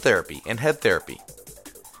 foot therapy, and head therapy.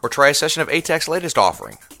 Or try a session of ATAC's latest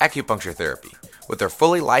offering, acupuncture therapy, with their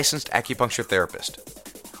fully licensed acupuncture therapist.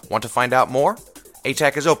 Want to find out more?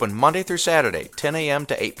 ATAC is open Monday through Saturday, 10 a.m.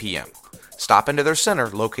 to 8 p.m. Stop into their center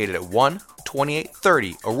located at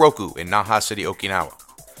 12830 Oroku in Naha City, Okinawa.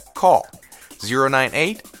 call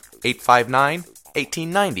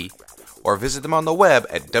 098-859-1890 or visit them on the web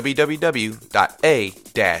at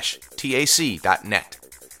www.a-tac.net.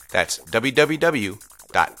 That's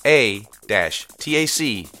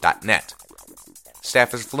www.a-tac.net.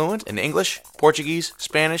 Staff is fluent in English, Portuguese,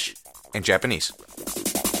 Spanish, and Japanese.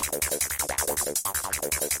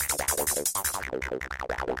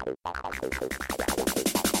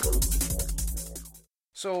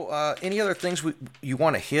 So, any other things you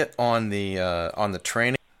want to hit on the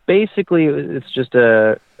training? Basically, it's just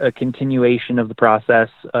a continuation of the process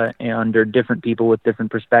under different people with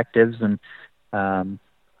different perspectives, and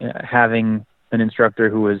having an instructor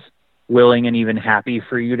who is willing and even happy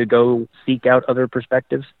for you to go seek out other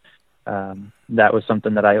perspectives. That was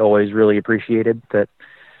something that I always really appreciated. That,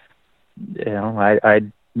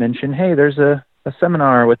 I'd mention, hey, there's a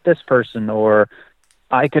seminar with this person, or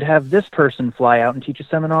I could have this person fly out and teach a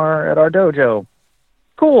seminar at our dojo.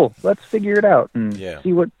 Cool, let's figure it out and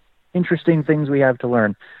see what interesting things we have to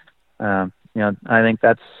learn. I think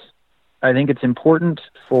it's important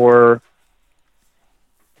for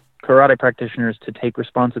karate practitioners to take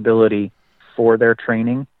responsibility for their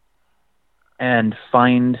training and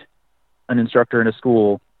find an instructor in a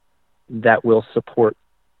school that will support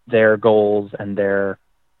their goals and their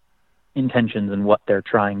intentions and what they're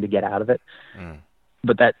trying to get out of it.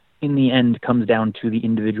 But that in the end comes down to the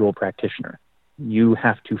individual practitioner. You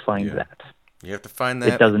have to find that. You have to find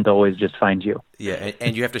that. It doesn't always just find you. Yeah,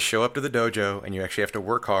 and you have to show up to the dojo, and you actually have to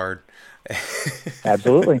work hard.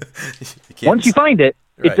 Absolutely. Once you find it,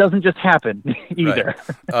 it doesn't just happen either.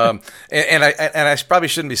 Right. And I probably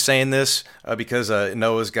shouldn't be saying this because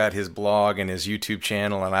Noah's got his blog and his YouTube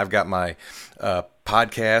channel, and I've got my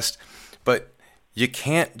podcast. But you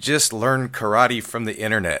can't just learn karate from the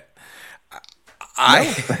internet.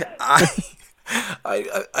 I'm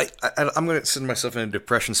going to send myself in a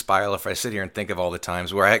depression spiral if I sit here and think of all the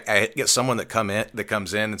times where I get someone that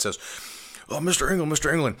comes in and says, "Oh, Mr.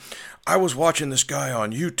 England, I was watching this guy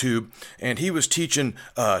on YouTube, and he was teaching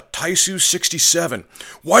Taisu 67.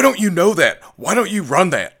 Why don't you know that? Why don't you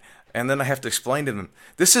run that?" And then I have to explain to them,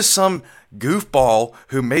 this is some goofball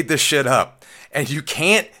who made this shit up. And you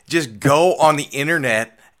can't just go on the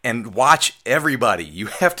internet and watch everybody. You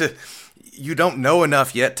don't know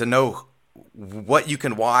enough yet to know what you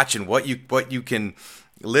can watch and what you can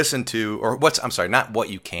listen to, or not what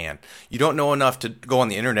you can. You don't know enough to go on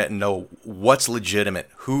the internet and know what's legitimate,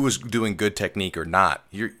 who is doing good technique or not.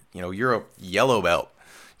 You're a yellow belt.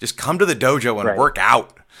 Just come to the dojo and work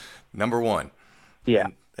out. Number one. Yeah.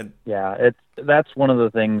 That's one of the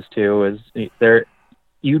things too, is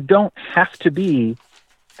you don't have to be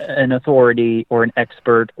an authority or an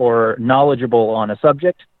expert or knowledgeable on a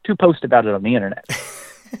subject to post about it on the internet.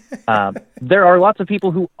 There are lots of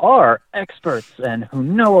people who are experts and who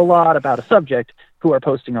know a lot about a subject who are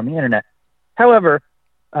posting on the internet. However,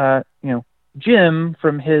 Jim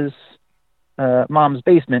from his mom's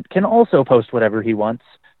basement can also post whatever he wants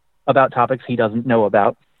about topics he doesn't know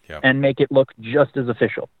about and make it look just as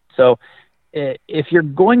official. So if you're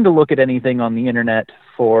going to look at anything on the internet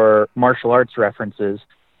for martial arts references,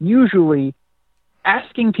 usually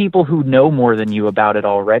asking people who know more than you about it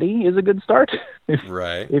already is a good start.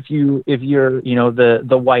 Right. If you're,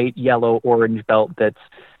 the white, yellow, orange belt that's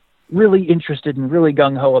really interested and really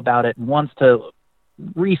gung-ho about it and wants to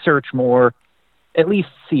research more, at least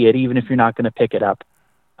see it, even if you're not going to pick it up.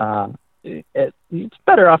 It's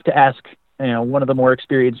better off to ask, one of the more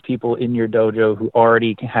experienced people in your dojo who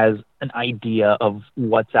already has an idea of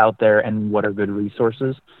what's out there and what are good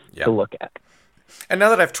resources to look at. And now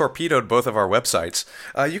that I've torpedoed both of our websites,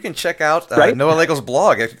 you can check out Noah Legel's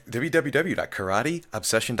blog at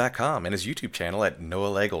www.karateobsession.com and his YouTube channel at Noah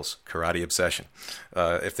Legel's Karate Obsession.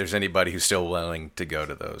 If there's anybody who's still willing to go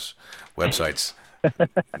to those websites,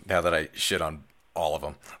 now that I shit on all of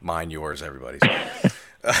them, mine, yours, everybody's.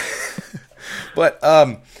 But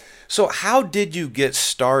so how did you get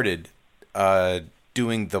started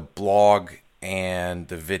doing the blog and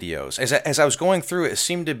the videos? As I was going through it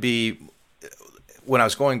seemed to be, when I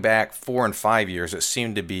was going back 4 and 5 years, it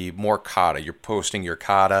seemed to be more kata. You're posting your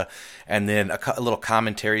kata, and then a little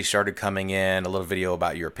commentary started coming in, a little video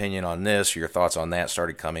about your opinion on this or your thoughts on that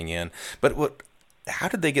started coming in. But how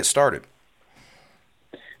did they get started?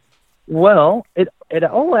 Well, it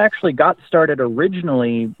all actually got started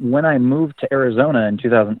originally when I moved to Arizona in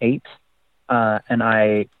 2008, and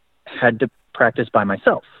I had to practice by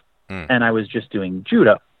myself, and I was just doing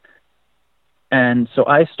judo. And so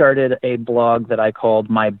I started a blog that I called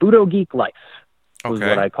My Budo Geek Life, was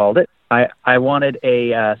what I called it. I wanted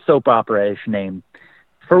a soap opera-ish name.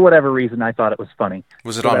 For whatever reason, I thought it was funny.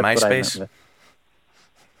 Was it on MySpace?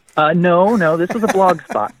 No, this was a blog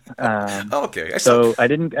spot. Okay. So I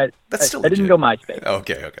didn't. That's still I didn't go MySpace.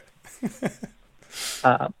 Okay.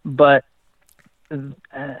 But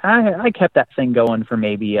I kept that thing going for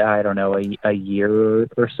maybe, I don't know, a year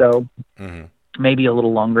or so, maybe a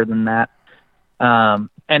little longer than that. And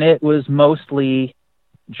it was mostly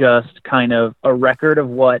just kind of a record of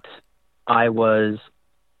what I was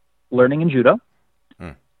learning in judo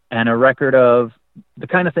and a record of the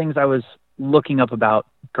kind of things I was looking up about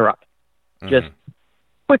karate. Just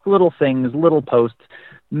quick little things, little posts.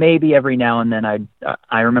 Maybe every now and then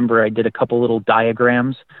I remember I did a couple little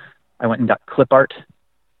diagrams. I went and got clip art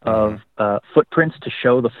of footprints to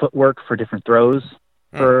show the footwork for different throws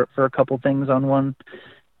for a couple things on one.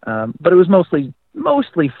 But it was mostly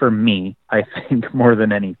for me, I think, more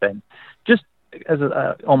than anything. Just as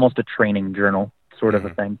almost a training journal sort of a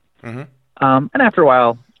thing. And after a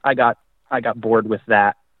while, I got bored with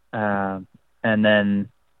that. And then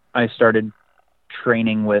I started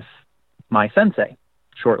training with my sensei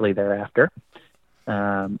shortly thereafter.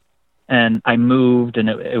 And I moved, and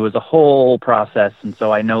it was a whole process. And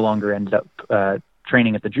so I no longer ended up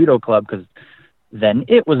training at the judo club, because then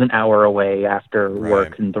it was an hour away after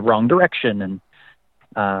work in the wrong direction.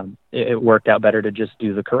 And it worked out better to just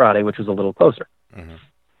do the karate, which was a little closer.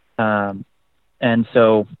 And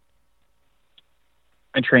so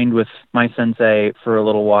I trained with my sensei for a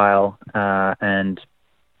little while, and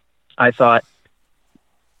I thought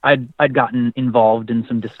I'd gotten involved in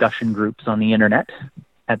some discussion groups on the internet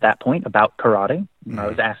at that point about karate. I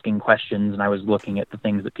was asking questions, and I was looking at the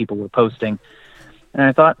things that people were posting, and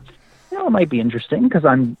I thought, it might be interesting, because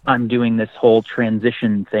I'm doing this whole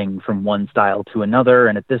transition thing from one style to another.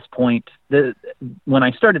 And at this point, when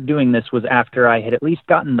I started doing this was after I had at least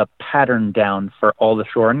gotten the pattern down for all the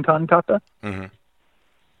Shorinkan kata.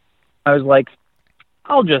 I was like,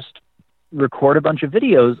 I'll just record a bunch of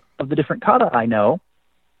videos of the different kata I know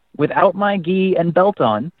without my gi and belt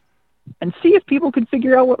on, and see if people could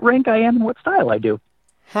figure out what rank I am and what style I do.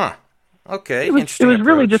 Okay. It was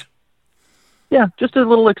really just a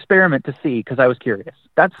little experiment to see, because I was curious.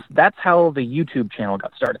 That's how the YouTube channel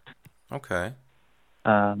got started. Okay.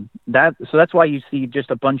 So that's why you see just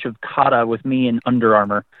a bunch of kata with me in Under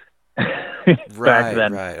Armour back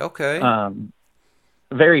then. Right. Okay.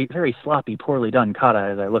 Very, very sloppy, poorly done kata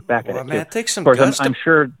as I look back at it. Man, it takes some of course, guts. I'm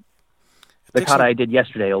sure the kata I did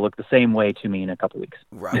yesterday will look the same way to me in a couple weeks.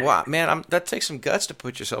 Right. Well, man, that takes some guts to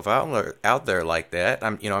put yourself out there like that.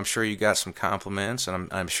 I'm sure you got some compliments,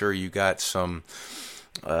 and I'm sure you got some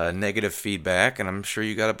negative feedback, and I'm sure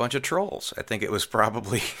you got a bunch of trolls. I think it was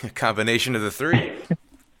probably a combination of the three.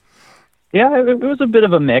 Yeah, it was a bit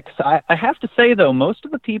of a mix. I have to say, though, most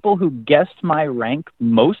of the people who guessed my rank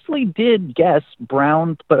mostly did guess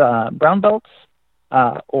brown belts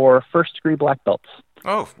or first-degree black belts.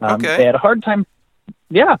 Oh, okay. They had a hard time.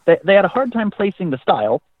 Yeah, they had a hard time placing the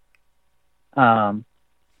style. But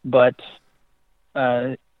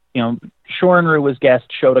Shorin-ryu was guessed,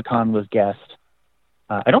 Shotokan was guessed.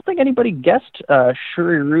 I don't think anybody guessed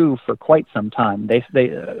Shuri-ryu for quite some time. They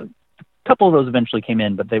a couple of those eventually came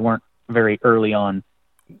in, but they weren't very early on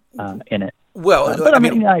in it. Well, but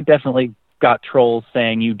I definitely got trolls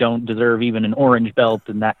saying you don't deserve even an orange belt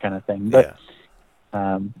and that kind of thing. But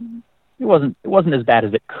it wasn't as bad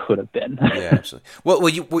as it could have been. Yeah, absolutely. Well,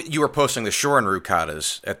 you were posting the Shorin-ryu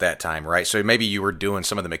katas at that time, right? So maybe you were doing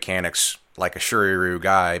some of the mechanics like a Shuri-ryu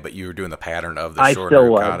guy, but you were doing the pattern of the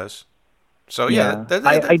Shorin-ryu katas. So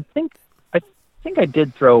I think I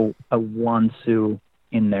did throw a Wansu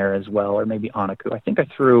in there as well, or maybe Anaku. I think I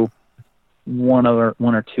threw one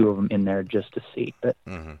or two of them in there just to see, but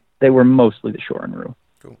they were mostly the Shorin-ryu.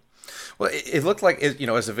 Cool. Well, it looked like as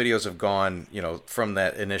the videos have gone, from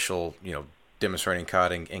that initial, demonstrating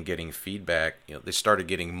kata and getting feedback, they started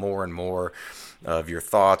getting more and more of your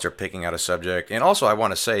thoughts or picking out a subject. And also, I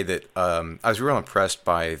want to say that I was real impressed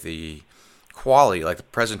by the quality, like the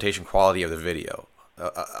presentation quality of the video.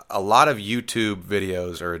 A lot of YouTube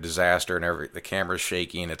videos are a disaster, and the camera's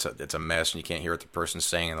shaky, and it's a mess, and you can't hear what the person's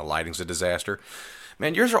saying, and the lighting's a disaster.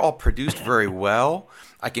 Man, yours are all produced very well.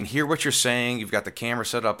 I can hear what you're saying. You've got the camera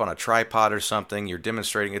set up on a tripod or something. You're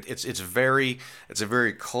demonstrating it. It's a very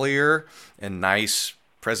clear and nice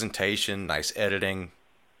presentation, nice editing.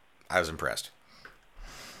 I was impressed.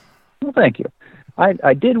 Well, thank you.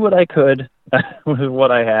 I did what I could with what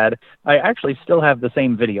I had. I actually still have the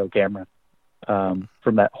same video camera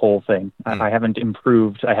from that whole thing. I haven't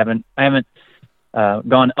improved. I haven't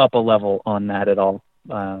gone up a level on that at all.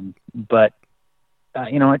 But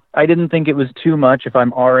I didn't think it was too much if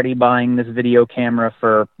I'm already buying this video camera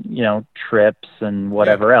for, trips and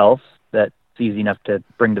whatever else that's easy enough to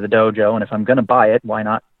bring to the dojo. And if I'm going to buy it, why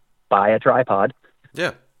not buy a tripod.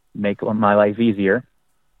 Yeah. Make my life easier.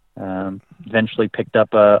 Eventually picked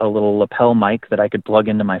up a little lapel mic that I could plug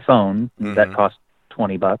into my phone. That cost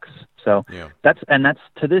 $20. So that's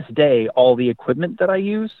to this day all the equipment that I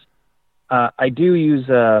use. I do use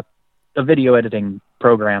a video editing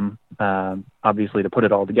program, obviously, to put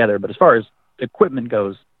it all together. But as far as equipment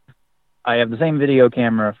goes, I have the same video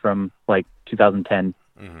camera from like 2010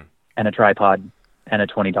 and a tripod and a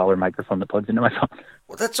 $20 microphone that plugs into my phone.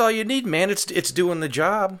 Well, that's all you need, man. It's doing the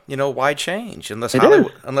job. Why change?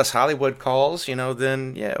 Unless Hollywood calls, then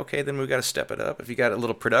then we got to step it up. If you got a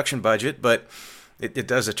little production budget, but it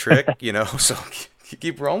does a trick, so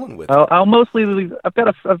keep rolling with it. I'll mostly I've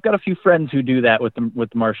got a few friends who do that with the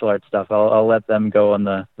martial arts stuff. I'll let them go on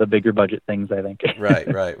the bigger budget things, I think.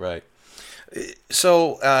 Right.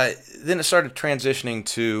 So then it started transitioning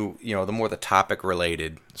to the topic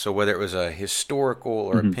related. So whether it was a historical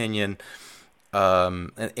or opinion,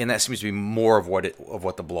 and that seems to be more of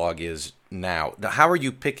what the blog is now. Now, how are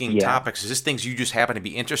you picking topics? Is this things you just happen to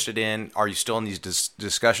be interested in? Are you still in these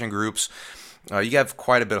discussion groups? You have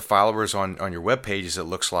quite a bit of followers on your web pages, it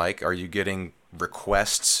looks like. Are you getting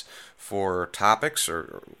requests for topics,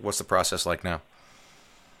 or what's the process like now?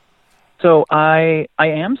 So I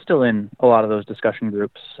am still in a lot of those discussion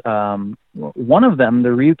groups. One of them, the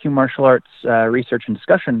Ryukyu Martial Arts Research and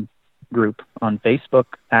Discussion Group on Facebook,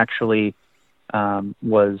 actually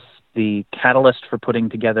was the catalyst for putting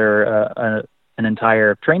together an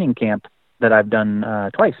entire training camp that I've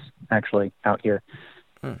done twice, actually, out here,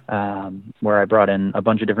 where I brought in a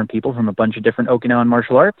bunch of different people from a bunch of different Okinawan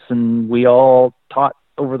martial arts, and we all taught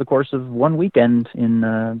over the course of one weekend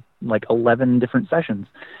in like 11 different sessions.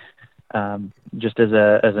 Just as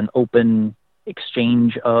an open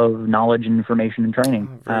exchange of knowledge and information and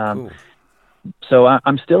training. Very cool. So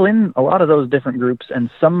I'm still in a lot of those different groups,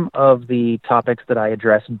 and some of the topics that I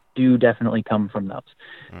address do definitely come from those.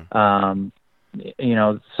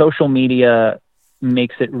 Social media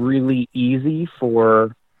makes it really easy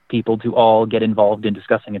for people to all get involved in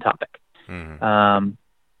discussing a topic.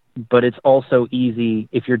 But it's also easy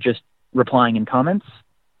if you're just replying in comments.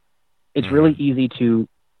 It's really easy to,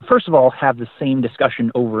 first of all, have the same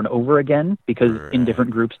discussion over and over again, because in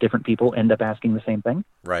different groups, different people end up asking the same thing.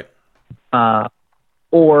 Right.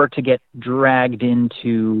 Or to get dragged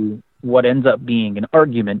into what ends up being an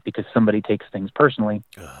argument because somebody takes things personally.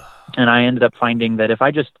 And I ended up finding that if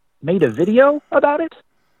I just made a video about it,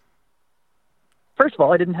 first of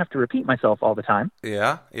all, I didn't have to repeat myself all the time.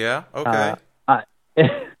 Yeah, okay.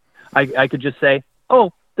 I could just say,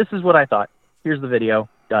 oh, this is what I thought. Here's the video,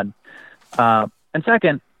 done. And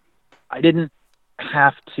second, I didn't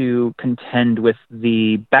have to contend with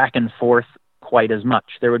the back and forth quite as much.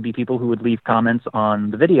 There would be people who would leave comments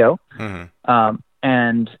on the video,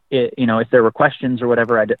 and if there were questions or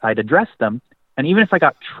whatever, I'd address them. And even if I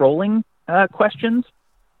got trolling questions,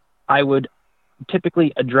 I would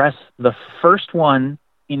typically address the first one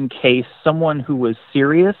in case someone who was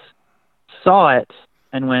serious saw it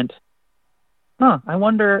and went, I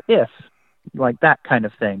wonder if, like that kind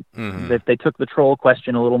of thing. If they took the troll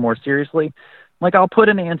question a little more seriously, like I'll put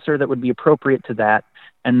an answer that would be appropriate to that,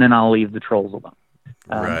 and then I'll leave the trolls alone.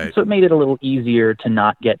 Right. So it made it a little easier to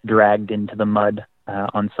not get dragged into the mud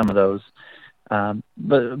on some of those.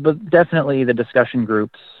 But definitely the discussion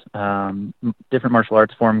groups, different martial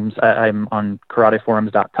arts forums. I'm on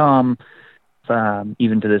karateforums.com,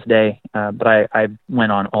 even to this day. But I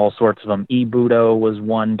went on all sorts of them. E-Budo was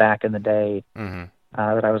one back in the day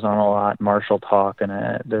that I was on a lot. Martial Talk,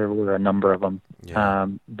 and there were a number of them. Yeah.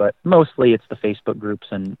 But mostly it's the Facebook groups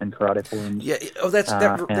and karate forums. Yeah. Oh,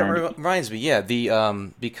 that reminds me. Yeah.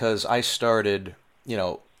 Because I started,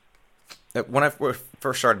 when I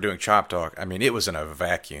first started doing Chop Talk, I mean, it was in a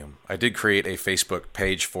vacuum. I did create a Facebook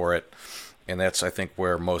page for it, and that's, I think,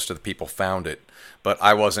 where most of the people found it. But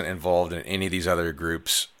I wasn't involved in any of these other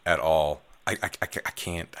groups at all. I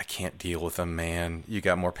can't deal with them, man. You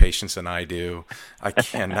got more patience than I do. I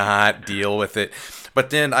cannot deal with it. But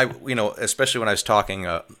then especially when I was talking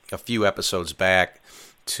a few episodes back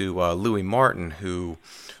to Louis Martin, who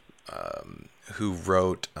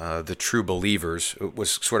wrote The True Believers. It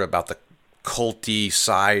was sort of about the culty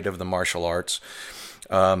side of the martial arts.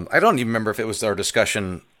 I don't even remember if it was our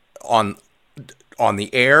discussion on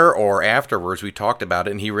the air or afterwards. We talked about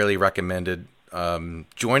it, and he really recommended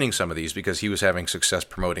joining some of these because he was having success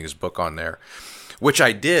promoting his book on there, which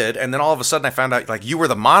I did. And then all of a sudden I found out like you were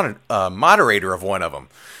the moderator of one of them.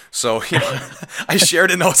 So I shared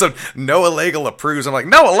it, and also Noah Lagle approves. I'm like,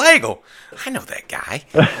 Noah Lagle, I know that guy.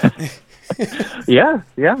 Yeah.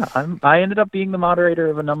 I ended up being the moderator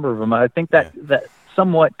of a number of them. I think that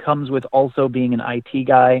somewhat comes with also being an IT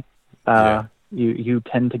guy You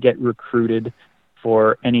tend to get recruited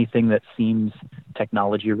for anything that seems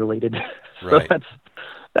technology related. So Right.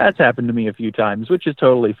 that's happened to me a few times, which is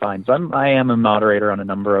totally fine. So I am a moderator on a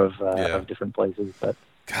number of different places, but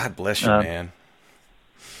God bless you, man.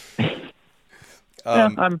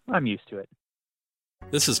 I'm used to it.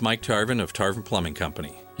 This is Mike Tarvin of Tarvin Plumbing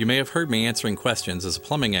Company. You may have heard me answering questions as a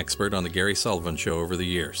plumbing expert on The Gary Sullivan Show over the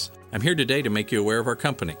years. I'm here today to make you aware of our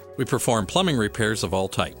company. We perform plumbing repairs of all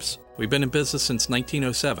types. We've been in business since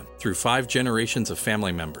 1907, through 5 generations of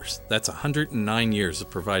family members. That's 109 years of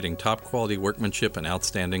providing top-quality workmanship and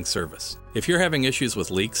outstanding service. If you're having issues with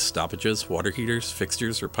leaks, stoppages, water heaters,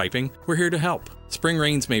 fixtures, or piping, we're here to help. Spring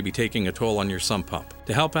rains may be taking a toll on your sump pump.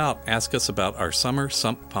 To help out, ask us about our Summer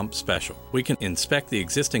Sump Pump Special. We can inspect the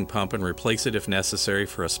existing pump and replace it if necessary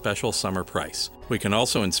for a special summer price. We can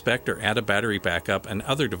also inspect or add a battery backup and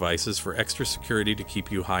other devices for extra security to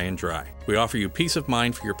keep you high and dry. We offer you peace of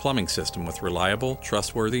mind for your plumbing system with reliable,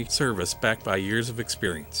 trustworthy service backed by years of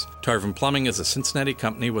experience. Tarvin Plumbing is a Cincinnati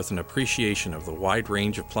company with an appreciation of the wide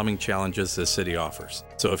range of plumbing challenges this city offers.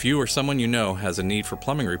 So if you or someone you know has a need for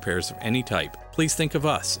plumbing repairs of any type, please think of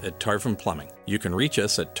us at Tarvin Plumbing. You can reach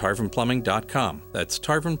us at tarvinplumbing.com. That's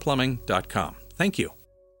tarvinplumbing.com. Thank you.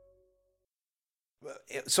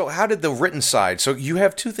 So how did the written side, so you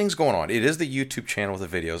have 2 things going on. It is the YouTube channel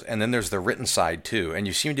with the videos, and then there's the written side too, and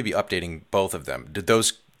you seem to be updating both of them. Did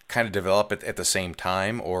those kind of develop at the same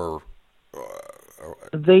time, or?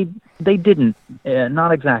 They didn't,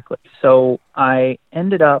 not exactly. So I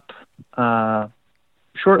ended up,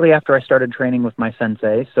 shortly after I started training with my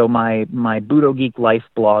sensei, so my Budo Geek Life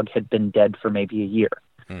blog had been dead for maybe a year.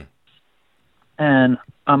 And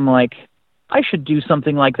I'm like, I should do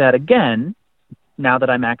something like that again, now that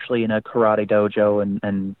I'm actually in a karate dojo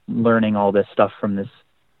and learning all this stuff from this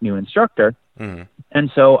new instructor.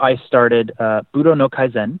 And so I started Budo no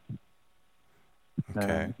Kaizen,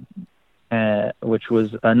 which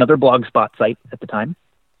was another blogspot site at the time.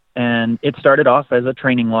 And it started off as a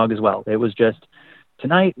training log as well. It was just,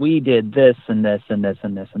 tonight we did this and this and this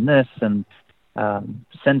and this and this, and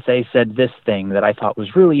Sensei said this thing that I thought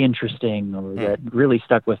was really interesting or that really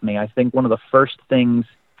stuck with me. I think one of the first things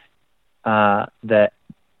that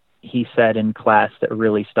he said in class that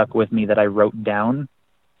really stuck with me that I wrote down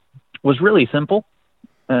was really simple.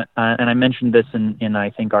 And I mentioned this in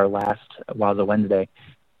I think our last Waza Wednesday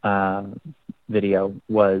video,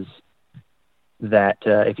 was that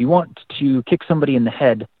if you want to kick somebody in the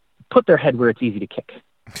head, put their head where it's easy to kick.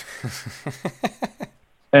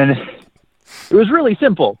 And it was really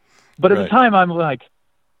simple, but at the time I'm like,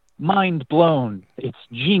 mind blown. It's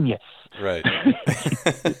genius. Right.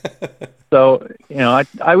 So,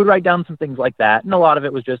 I would write down some things like that. And a lot of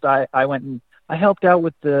it was just, I went and I helped out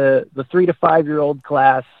with the 3 to 5 year old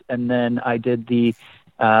class. And then I did the,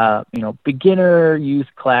 beginner youth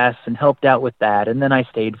class and helped out with that. And then I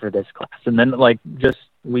stayed for this class. And then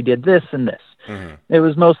we did this and this. It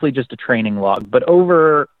was mostly just a training log, but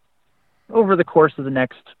over the course of the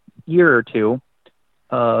next year or two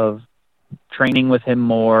of training with him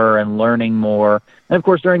more and learning more. And of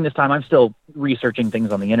course, during this time, I'm still researching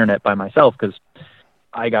things on the internet by myself because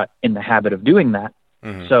I got in the habit of doing that.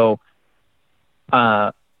 So,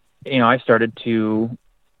 I started to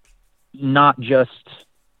not just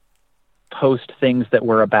post things that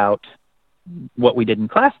were about what we did in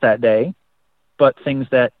class that day, but things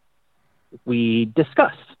that we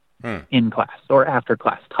discussed in class or after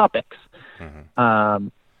class topics,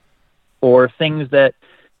 or things that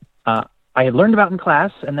I had learned about in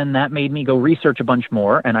class, and then that made me go research a bunch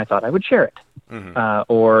more, and I thought I would share it.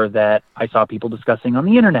 Or that I saw people discussing on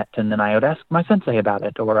the internet, and then I would ask my sensei about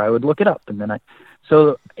it, or I would look it up, and then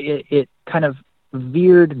so it kind of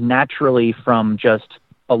veered naturally from just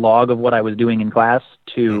a log of what I was doing in class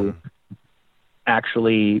to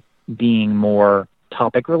actually being more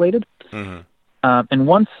topic related. And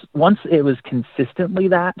once it was consistently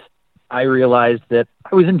that, I realized that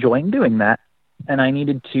I was enjoying doing that, and I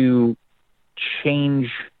needed to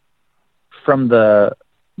change from the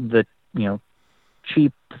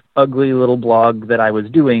cheap, ugly little blog that I was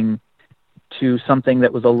doing to something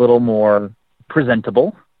that was a little more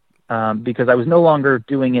presentable, because I was no longer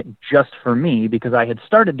doing it just for me, because I had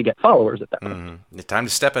started to get followers at that point. It's time to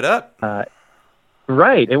step it up.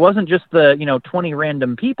 Right. It wasn't just the 20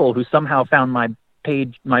 random people who somehow found my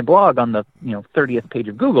blog on the 30th page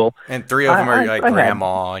of Google, and 3 of them are like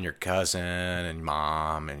grandma and your cousin and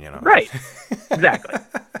mom and right, exactly.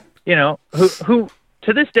 Who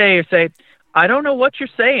to this day say, I don't know what you're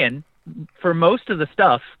saying for most of the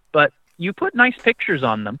stuff, but you put nice pictures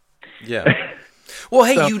on them. Yeah. Well,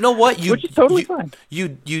 hey, you know what? Which is totally fine. You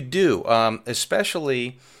do,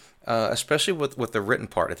 especially especially with the written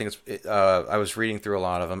part. I think I was reading through a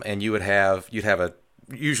lot of them, and you'd have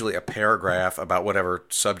usually a paragraph about whatever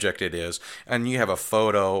subject it is, and you have a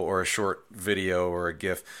photo or a short video or a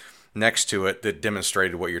GIF next to it that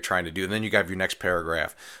demonstrated what you're trying to do, and then you have your next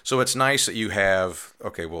paragraph. So it's nice that you have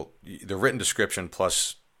the written description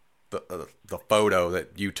plus the photo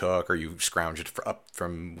that you took or you scrounged it up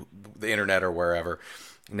from the internet or wherever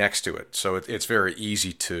next to it. So it's very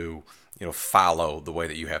easy to follow the way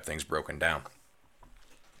that you have things broken down.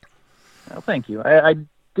 Well, thank you. I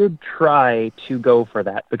did try to go for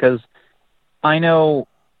that because I know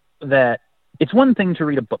that it's one thing to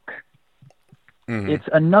read a book. Mm-hmm. It's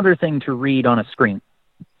another thing to read on a screen.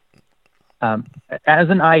 As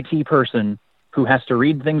an IT person who has to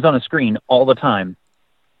read things on a screen all the time,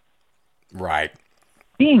 right,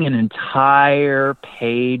 seeing an entire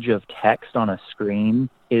page of text on a screen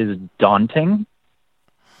is daunting.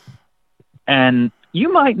 And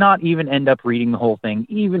you might not even end up reading the whole thing,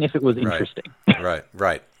 even if it was interesting. Right.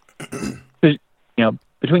 Because,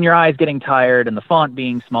 between your eyes getting tired and the font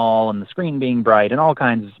being small and the screen being bright and all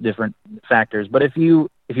kinds of different factors. But if you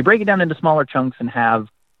break it down into smaller chunks and have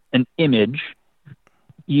an image,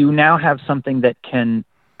 you now have something that can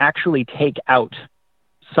actually take out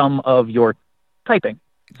some of your typing,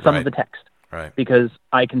 some of the text. Right. Because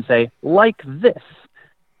I can say, like this,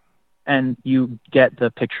 and you get the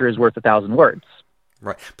picture is worth 1,000 words.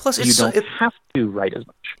 Right. Plus, you don't have to write as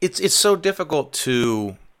much. It's so difficult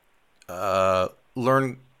to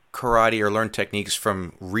learn karate or learn techniques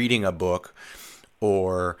from reading a book,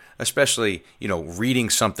 or especially reading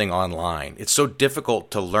something online. It's so difficult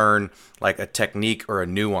to learn like a technique or a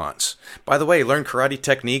nuance. By the way, learn karate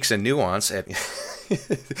techniques and nuance at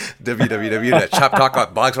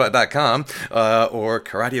www.choptalk.blogspot.com or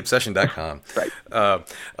karateobsession.com. Right.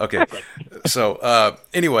 Okay. So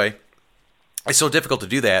anyway, it's so difficult to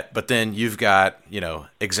do that, but then you've got,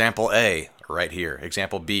 example A right here,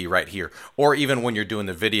 example B right here, or even when you're doing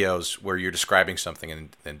the videos where you're describing something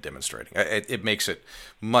and demonstrating. It makes it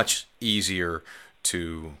much easier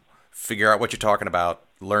to figure out what you're talking about,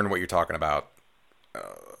 learn what you're talking about,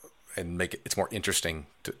 and it's more interesting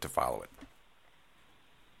to follow it.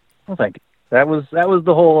 Well, thank you. That was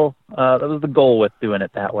the whole that was the goal with doing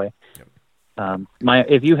it that way. Yep.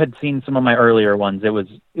 If you had seen some of my earlier ones, it was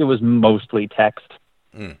mostly text.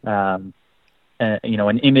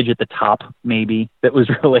 An image at the top maybe that was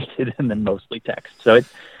related, and then mostly text. So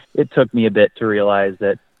it took me a bit to realize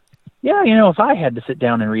that, if I had to sit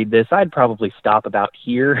down and read this, I'd probably stop about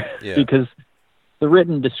here because the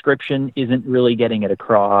written description isn't really getting it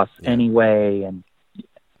across anyway. And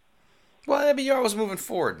well, you're always moving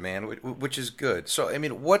forward, man, which is good. So,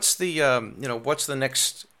 what's the what's the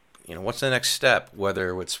next step?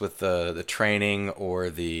 Whether it's with the training or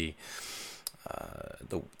the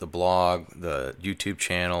blog, the YouTube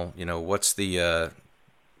channel, what's the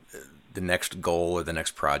next goal or the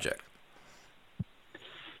next project?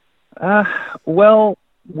 Well,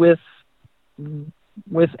 with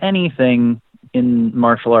anything in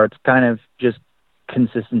martial arts, kind of just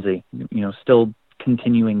consistency, still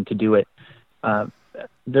continuing to do it.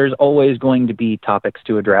 There's always going to be topics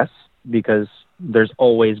to address because there's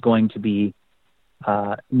always going to be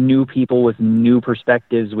new people with new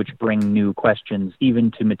perspectives, which bring new questions,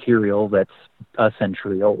 even to material that's a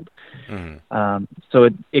century old. Mm-hmm. So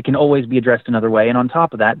it can always be addressed another way. And on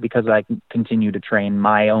top of that, because I continue to train,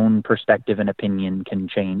 my own perspective and opinion can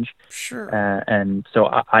change. Sure. And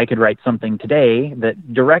so I could write something today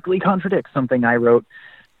that directly contradicts something I wrote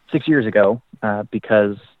 6 years ago,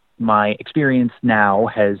 because my experience now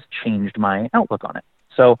has changed my outlook on it.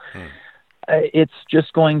 So it's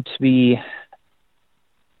just going to be,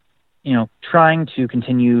 trying to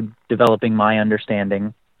continue developing my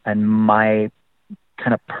understanding and my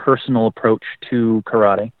kind of personal approach to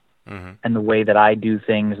karate, and the way that I do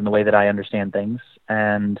things and the way that I understand things,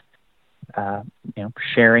 and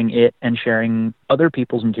sharing it and sharing other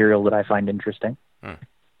people's material that I find interesting,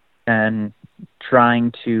 and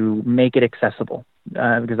trying to make it accessible,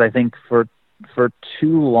 because I think for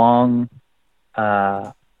too long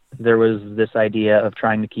there was this idea of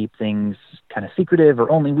trying to keep things kind of secretive,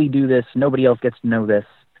 or only we do this, nobody else gets to know this.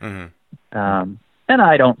 And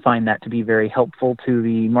I don't find that to be very helpful to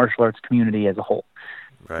the martial arts community as a whole.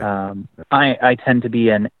 Right. I tend to be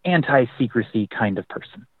an anti-secrecy kind of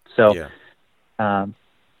person. So, I'm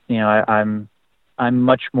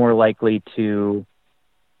much more likely to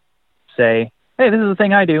say, hey, this is the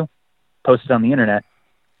thing I do, post it on the internet,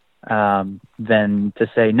 than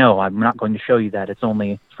to say, no, I'm not going to show you that. It's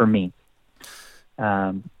only for me.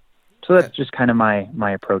 So that's just kind of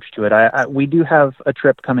my approach to it. We do have a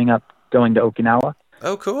trip coming up going to Okinawa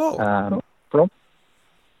Oh, cool. April.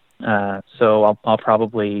 So I'll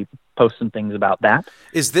probably post some things about that.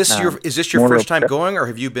 Is this your first time going, or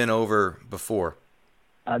have you been over before?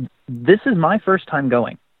 This is my first time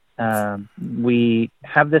going. We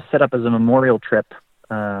have this set up as a memorial trip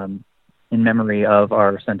in memory of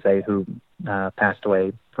our sensei who passed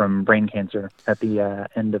away from brain cancer at the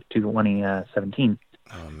end of 2017.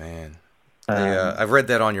 Oh, man. I've read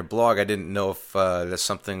that on your blog. I didn't know if that's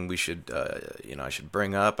something we should, I should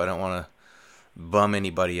bring up. I don't want to bum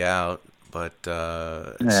anybody out, but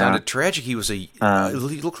it sounded tragic. He was he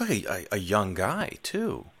looked like a young guy,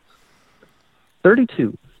 too.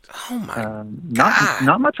 32. Oh, my God.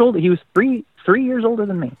 Not much older. He was three years older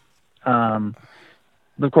than me.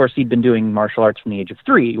 Of course, he'd been doing martial arts from the age of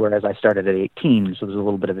 3, whereas I started at 18, so there's a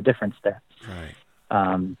little bit of a difference there. Right.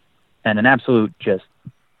 And an absolute just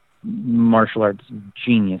martial arts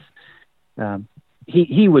genius.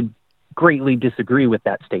 He would greatly disagree with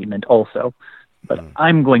that statement also, but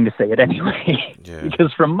I'm going to say it anyway,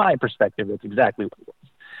 because from my perspective, it's exactly what it was.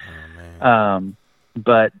 Oh, man.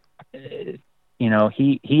 But,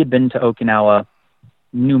 he had been to Okinawa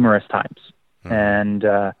numerous times, and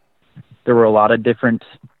there were a lot of different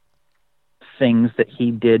things that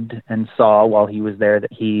he did and saw while he was there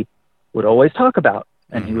that he would always talk about.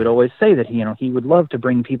 And he would always say that he would love to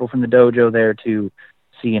bring people from the dojo there to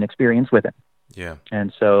see and experience with him. Yeah.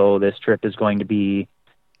 And so this trip is going to be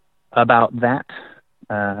about that,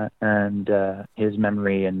 and his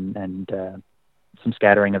memory and some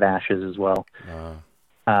scattering of ashes as well.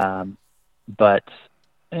 But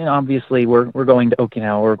obviously we're going to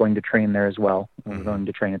Okinawa. We're going to train there as well. We're going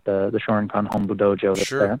to train at the Shorinkan Hombu Dojo that's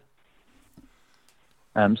there.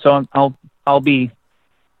 So I'll be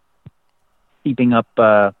keeping up,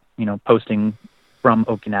 posting from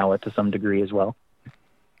Okinawa to some degree as well.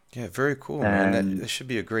 Yeah, very cool, man. That should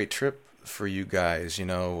be a great trip for you guys.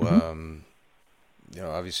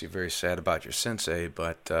 Obviously very sad about your sensei,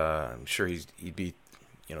 but I'm sure he'd be,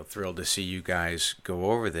 thrilled to see you guys go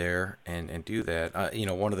over there and do that.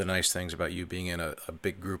 One of the nice things about you being in a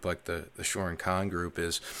big group like the Shorinkan group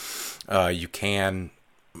is you can,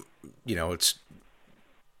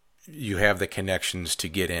 you have the connections to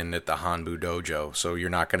get in at the Hanbu Dojo, so you're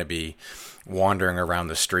not going to be wandering around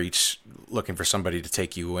the streets looking for somebody to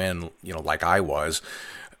take you in, like I was.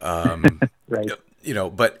 Right.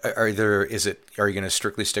 But are you going to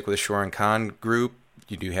strictly stick with the Shorinkan group?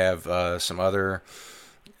 You do have some other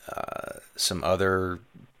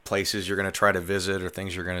places you're going to try to visit or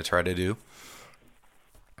things you're going to try to do?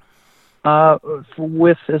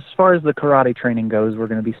 With as far as the karate training goes, we're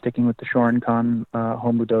going to be sticking with the Shorinkan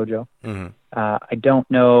Hombu Dojo. Mm-hmm. I don't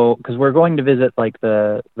know, because we're going to visit like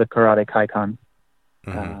the Karate Kaikan.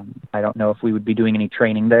 Mm-hmm. I don't know if we would be doing any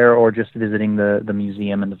training there or just visiting the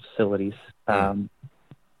museum and the facilities. And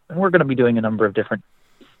we're going to be doing a number of different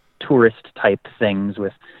tourist type things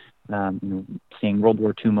with seeing World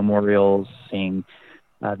War II memorials, seeing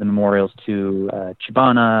the memorials to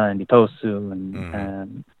Chibana and Itosu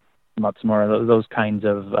and lots more of those kinds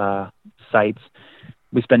of sites.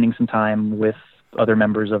 We'll be spending some time with other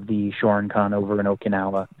members of the Shorinkan over in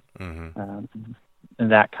Okinawa.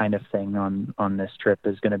 That kind of thing on this trip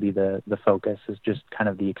is going to be the focus, is just kind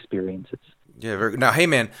of the experiences. Yeah. Now, hey,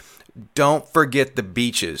 man, don't forget the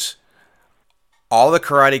beaches. All the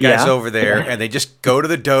karate guys over there, and they just go to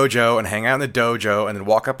the dojo and hang out in the dojo and then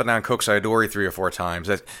walk up and down Kokusai-dori 3 or 4 times.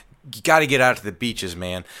 You got to get out to the beaches,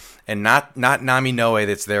 man. And not Nami-no-e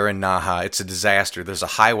that's there in Naha. It's a disaster. There's a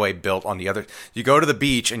highway built on the other. You go to the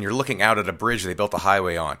beach and you're looking out at a bridge they built a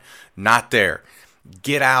highway on. Not there.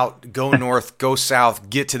 Get out, go north, go south,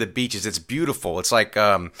 get to the beaches. It's beautiful. It's like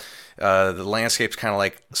the landscape's kind of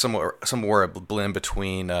like somewhere a blend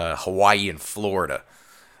between Hawaii and Florida.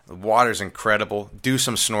 The water's incredible. Do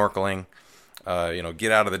some snorkeling.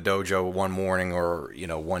 Get out of the dojo one morning or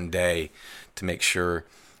one day to make sure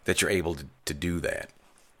that you're able to do that.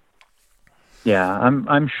 Yeah,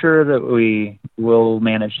 I'm sure that we will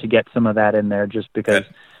manage to get some of that in there, just because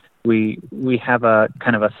we have a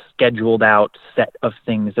kind of a scheduled out set of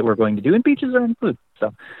things that we're going to do, and beaches are included.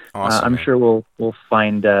 So awesome, I'm sure we'll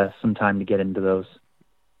find some time to get into those.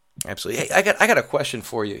 Absolutely. Hey, I got a question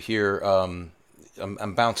for you here.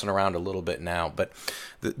 I'm bouncing around a little bit now, but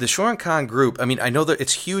the Shorinkan group, I mean, I know that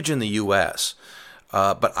it's huge in the U.S.,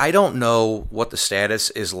 but I don't know what the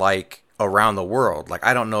status is like around the world. Like,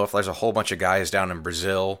 I don't know if there's a whole bunch of guys down in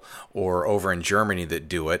Brazil or over in Germany that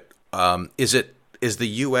do it. Is the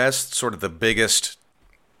U.S. sort of the biggest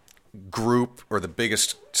group or the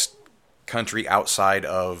biggest country outside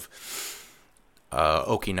of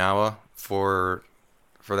Okinawa for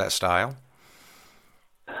that style?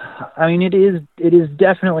 I mean, it is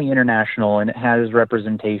definitely international, and it has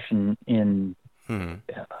representation in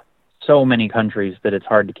so many countries that it's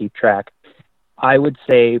hard to keep track. I would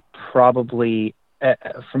say probably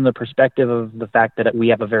from the perspective of the fact that we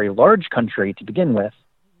have a very large country to begin with.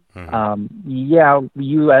 The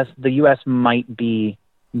U.S. might be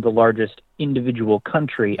the largest individual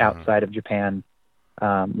country outside of Japan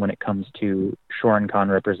when it comes to Shorinkan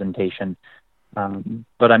representation.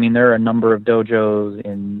 But I mean, there are a number of dojos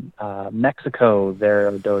in Mexico. There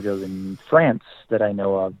are dojos in France that I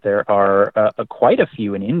know of. There are quite a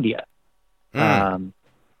few in India. I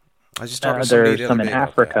was just talking to somebody there's some in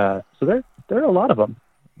Africa. So there are a lot of them.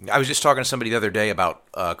 I was just talking to somebody the other day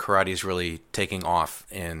about karate is really taking off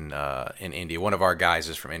in India. One of our guys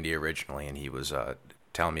is from India originally, and he was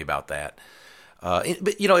telling me about that. But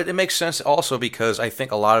it makes sense also because I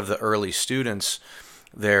think a lot of the early students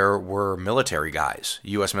there were military guys,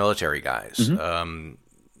 U.S. military guys. I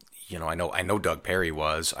know Doug Perry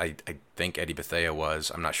was. I think Eddie Bethea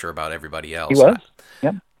was. I'm not sure about everybody else. He was.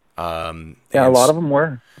 Yeah. A lot of them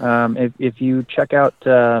were. If you check out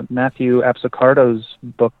Matthew Apsicardo's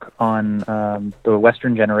book on the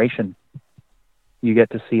Western generation, you get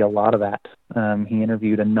to see a lot of that. He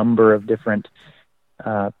interviewed a number of different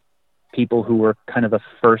people who were kind of the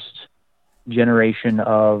first generation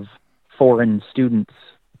of foreign students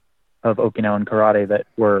of Okinawan karate that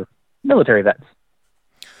were military vets.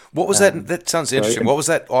 What was that? That sounds interesting. What was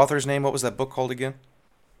that author's name? What was that book called again?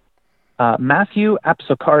 Matthew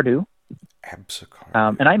Apsicardo.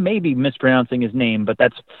 And I may be mispronouncing his name, but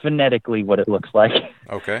that's phonetically what it looks like.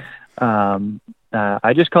 Okay.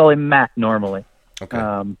 I just call him Matt normally. Okay.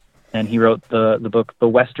 And he wrote the book The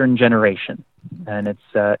Western Generation, and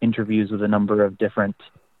it's interviews with a number of different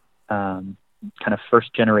kind of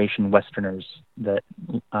first generation Westerners that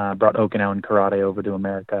brought Okinawan karate over to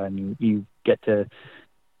America, and you get to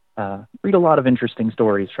read a lot of interesting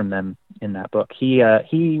stories from them in that book. He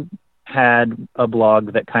had a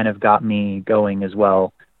blog that kind of got me going as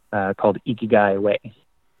well, called Ikigai Way.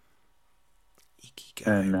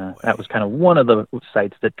 That was kind of one of the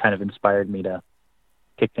sites that kind of inspired me to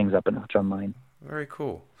kick things up a notch online. Very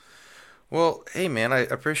cool. Well, hey man, I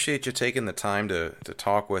appreciate you taking the time to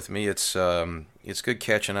talk with me. It's good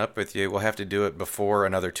catching up with you. We'll have to do it before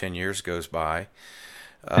another 10 years goes by.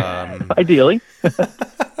 Ideally.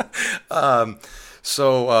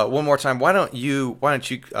 So one more time, why don't you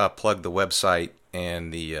plug the website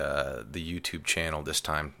and the YouTube channel this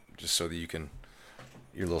time, just so that you're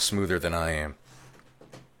a little smoother than I am.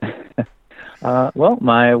 Well,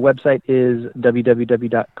 my website is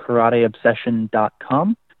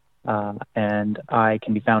www.karateobsession.com, and I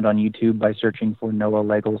can be found on YouTube by searching for Noah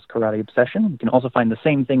Legel's Karate Obsession. You can also find the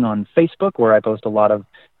same thing on Facebook, where I post a lot of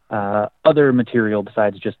other material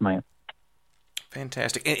besides just my own.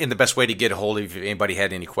 Fantastic. And the best way to get a hold of you, if anybody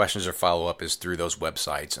had any questions or follow-up, is through those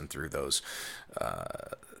websites and through those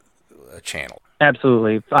channels.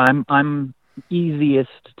 Absolutely. I'm easiest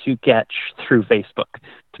to catch through Facebook,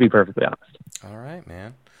 to be perfectly honest. All right,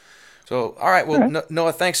 man. So, all right. Well,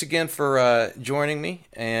 Noah, thanks again for joining me,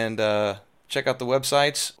 and check out the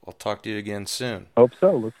websites. I'll talk to you again soon. Hope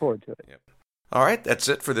so. Look forward to it. Yep. All right. That's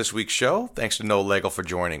it for this week's show. Thanks to Noah Legel for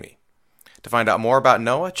joining me. To find out more about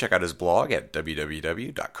Noah, check out his blog at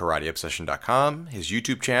www.karateobsession.com, his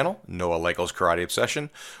YouTube channel, Noah Legel's Karate Obsession,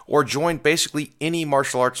 or join basically any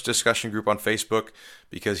martial arts discussion group on Facebook,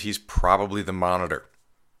 because he's probably the monitor.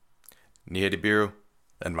 Nia Debiru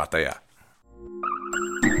and Mataya.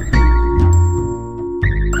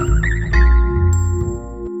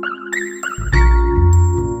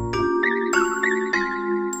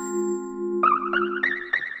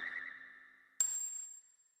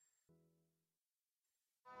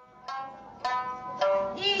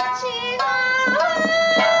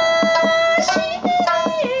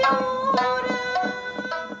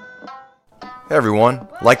 Hey everyone,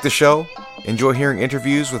 like the show? Enjoy hearing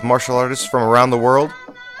interviews with martial artists from around the world?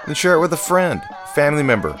 Then share it with a friend, family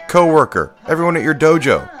member, co-worker, everyone at your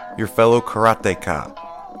dojo, your fellow karateka.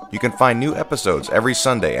 You can find new episodes every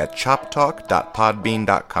Sunday at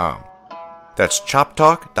choptalk.podbean.com. That's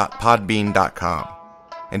choptalk.podbean.com.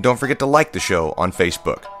 And don't forget to like the show on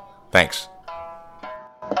Facebook. Thanks.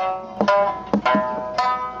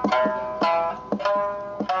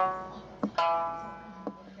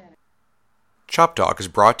 Chop Talk is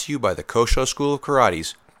brought to you by the Kosho School of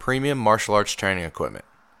Karate's premium martial arts training equipment.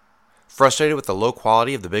 Frustrated with the low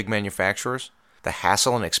quality of the big manufacturers, the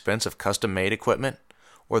hassle and expense of custom-made equipment,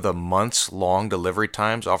 or the months-long delivery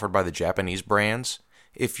times offered by the Japanese brands,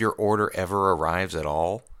 if your order ever arrives at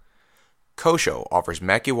all? Kosho offers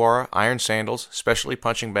Makiwara iron sandals, specialty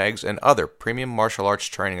punching bags, and other premium martial arts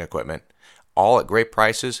training equipment, all at great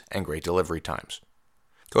prices and great delivery times.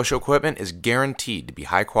 Kosho equipment is guaranteed to be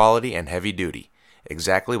high quality and heavy duty,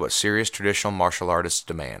 exactly what serious traditional martial artists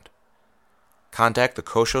demand. Contact the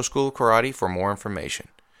Kosho School of Karate for more information.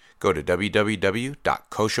 Go to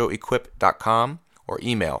www.koshoequip.com or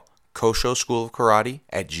email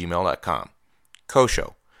koshoschoolofkarate@gmail.com.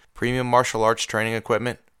 Kosho, premium martial arts training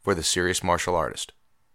equipment for the serious martial artist.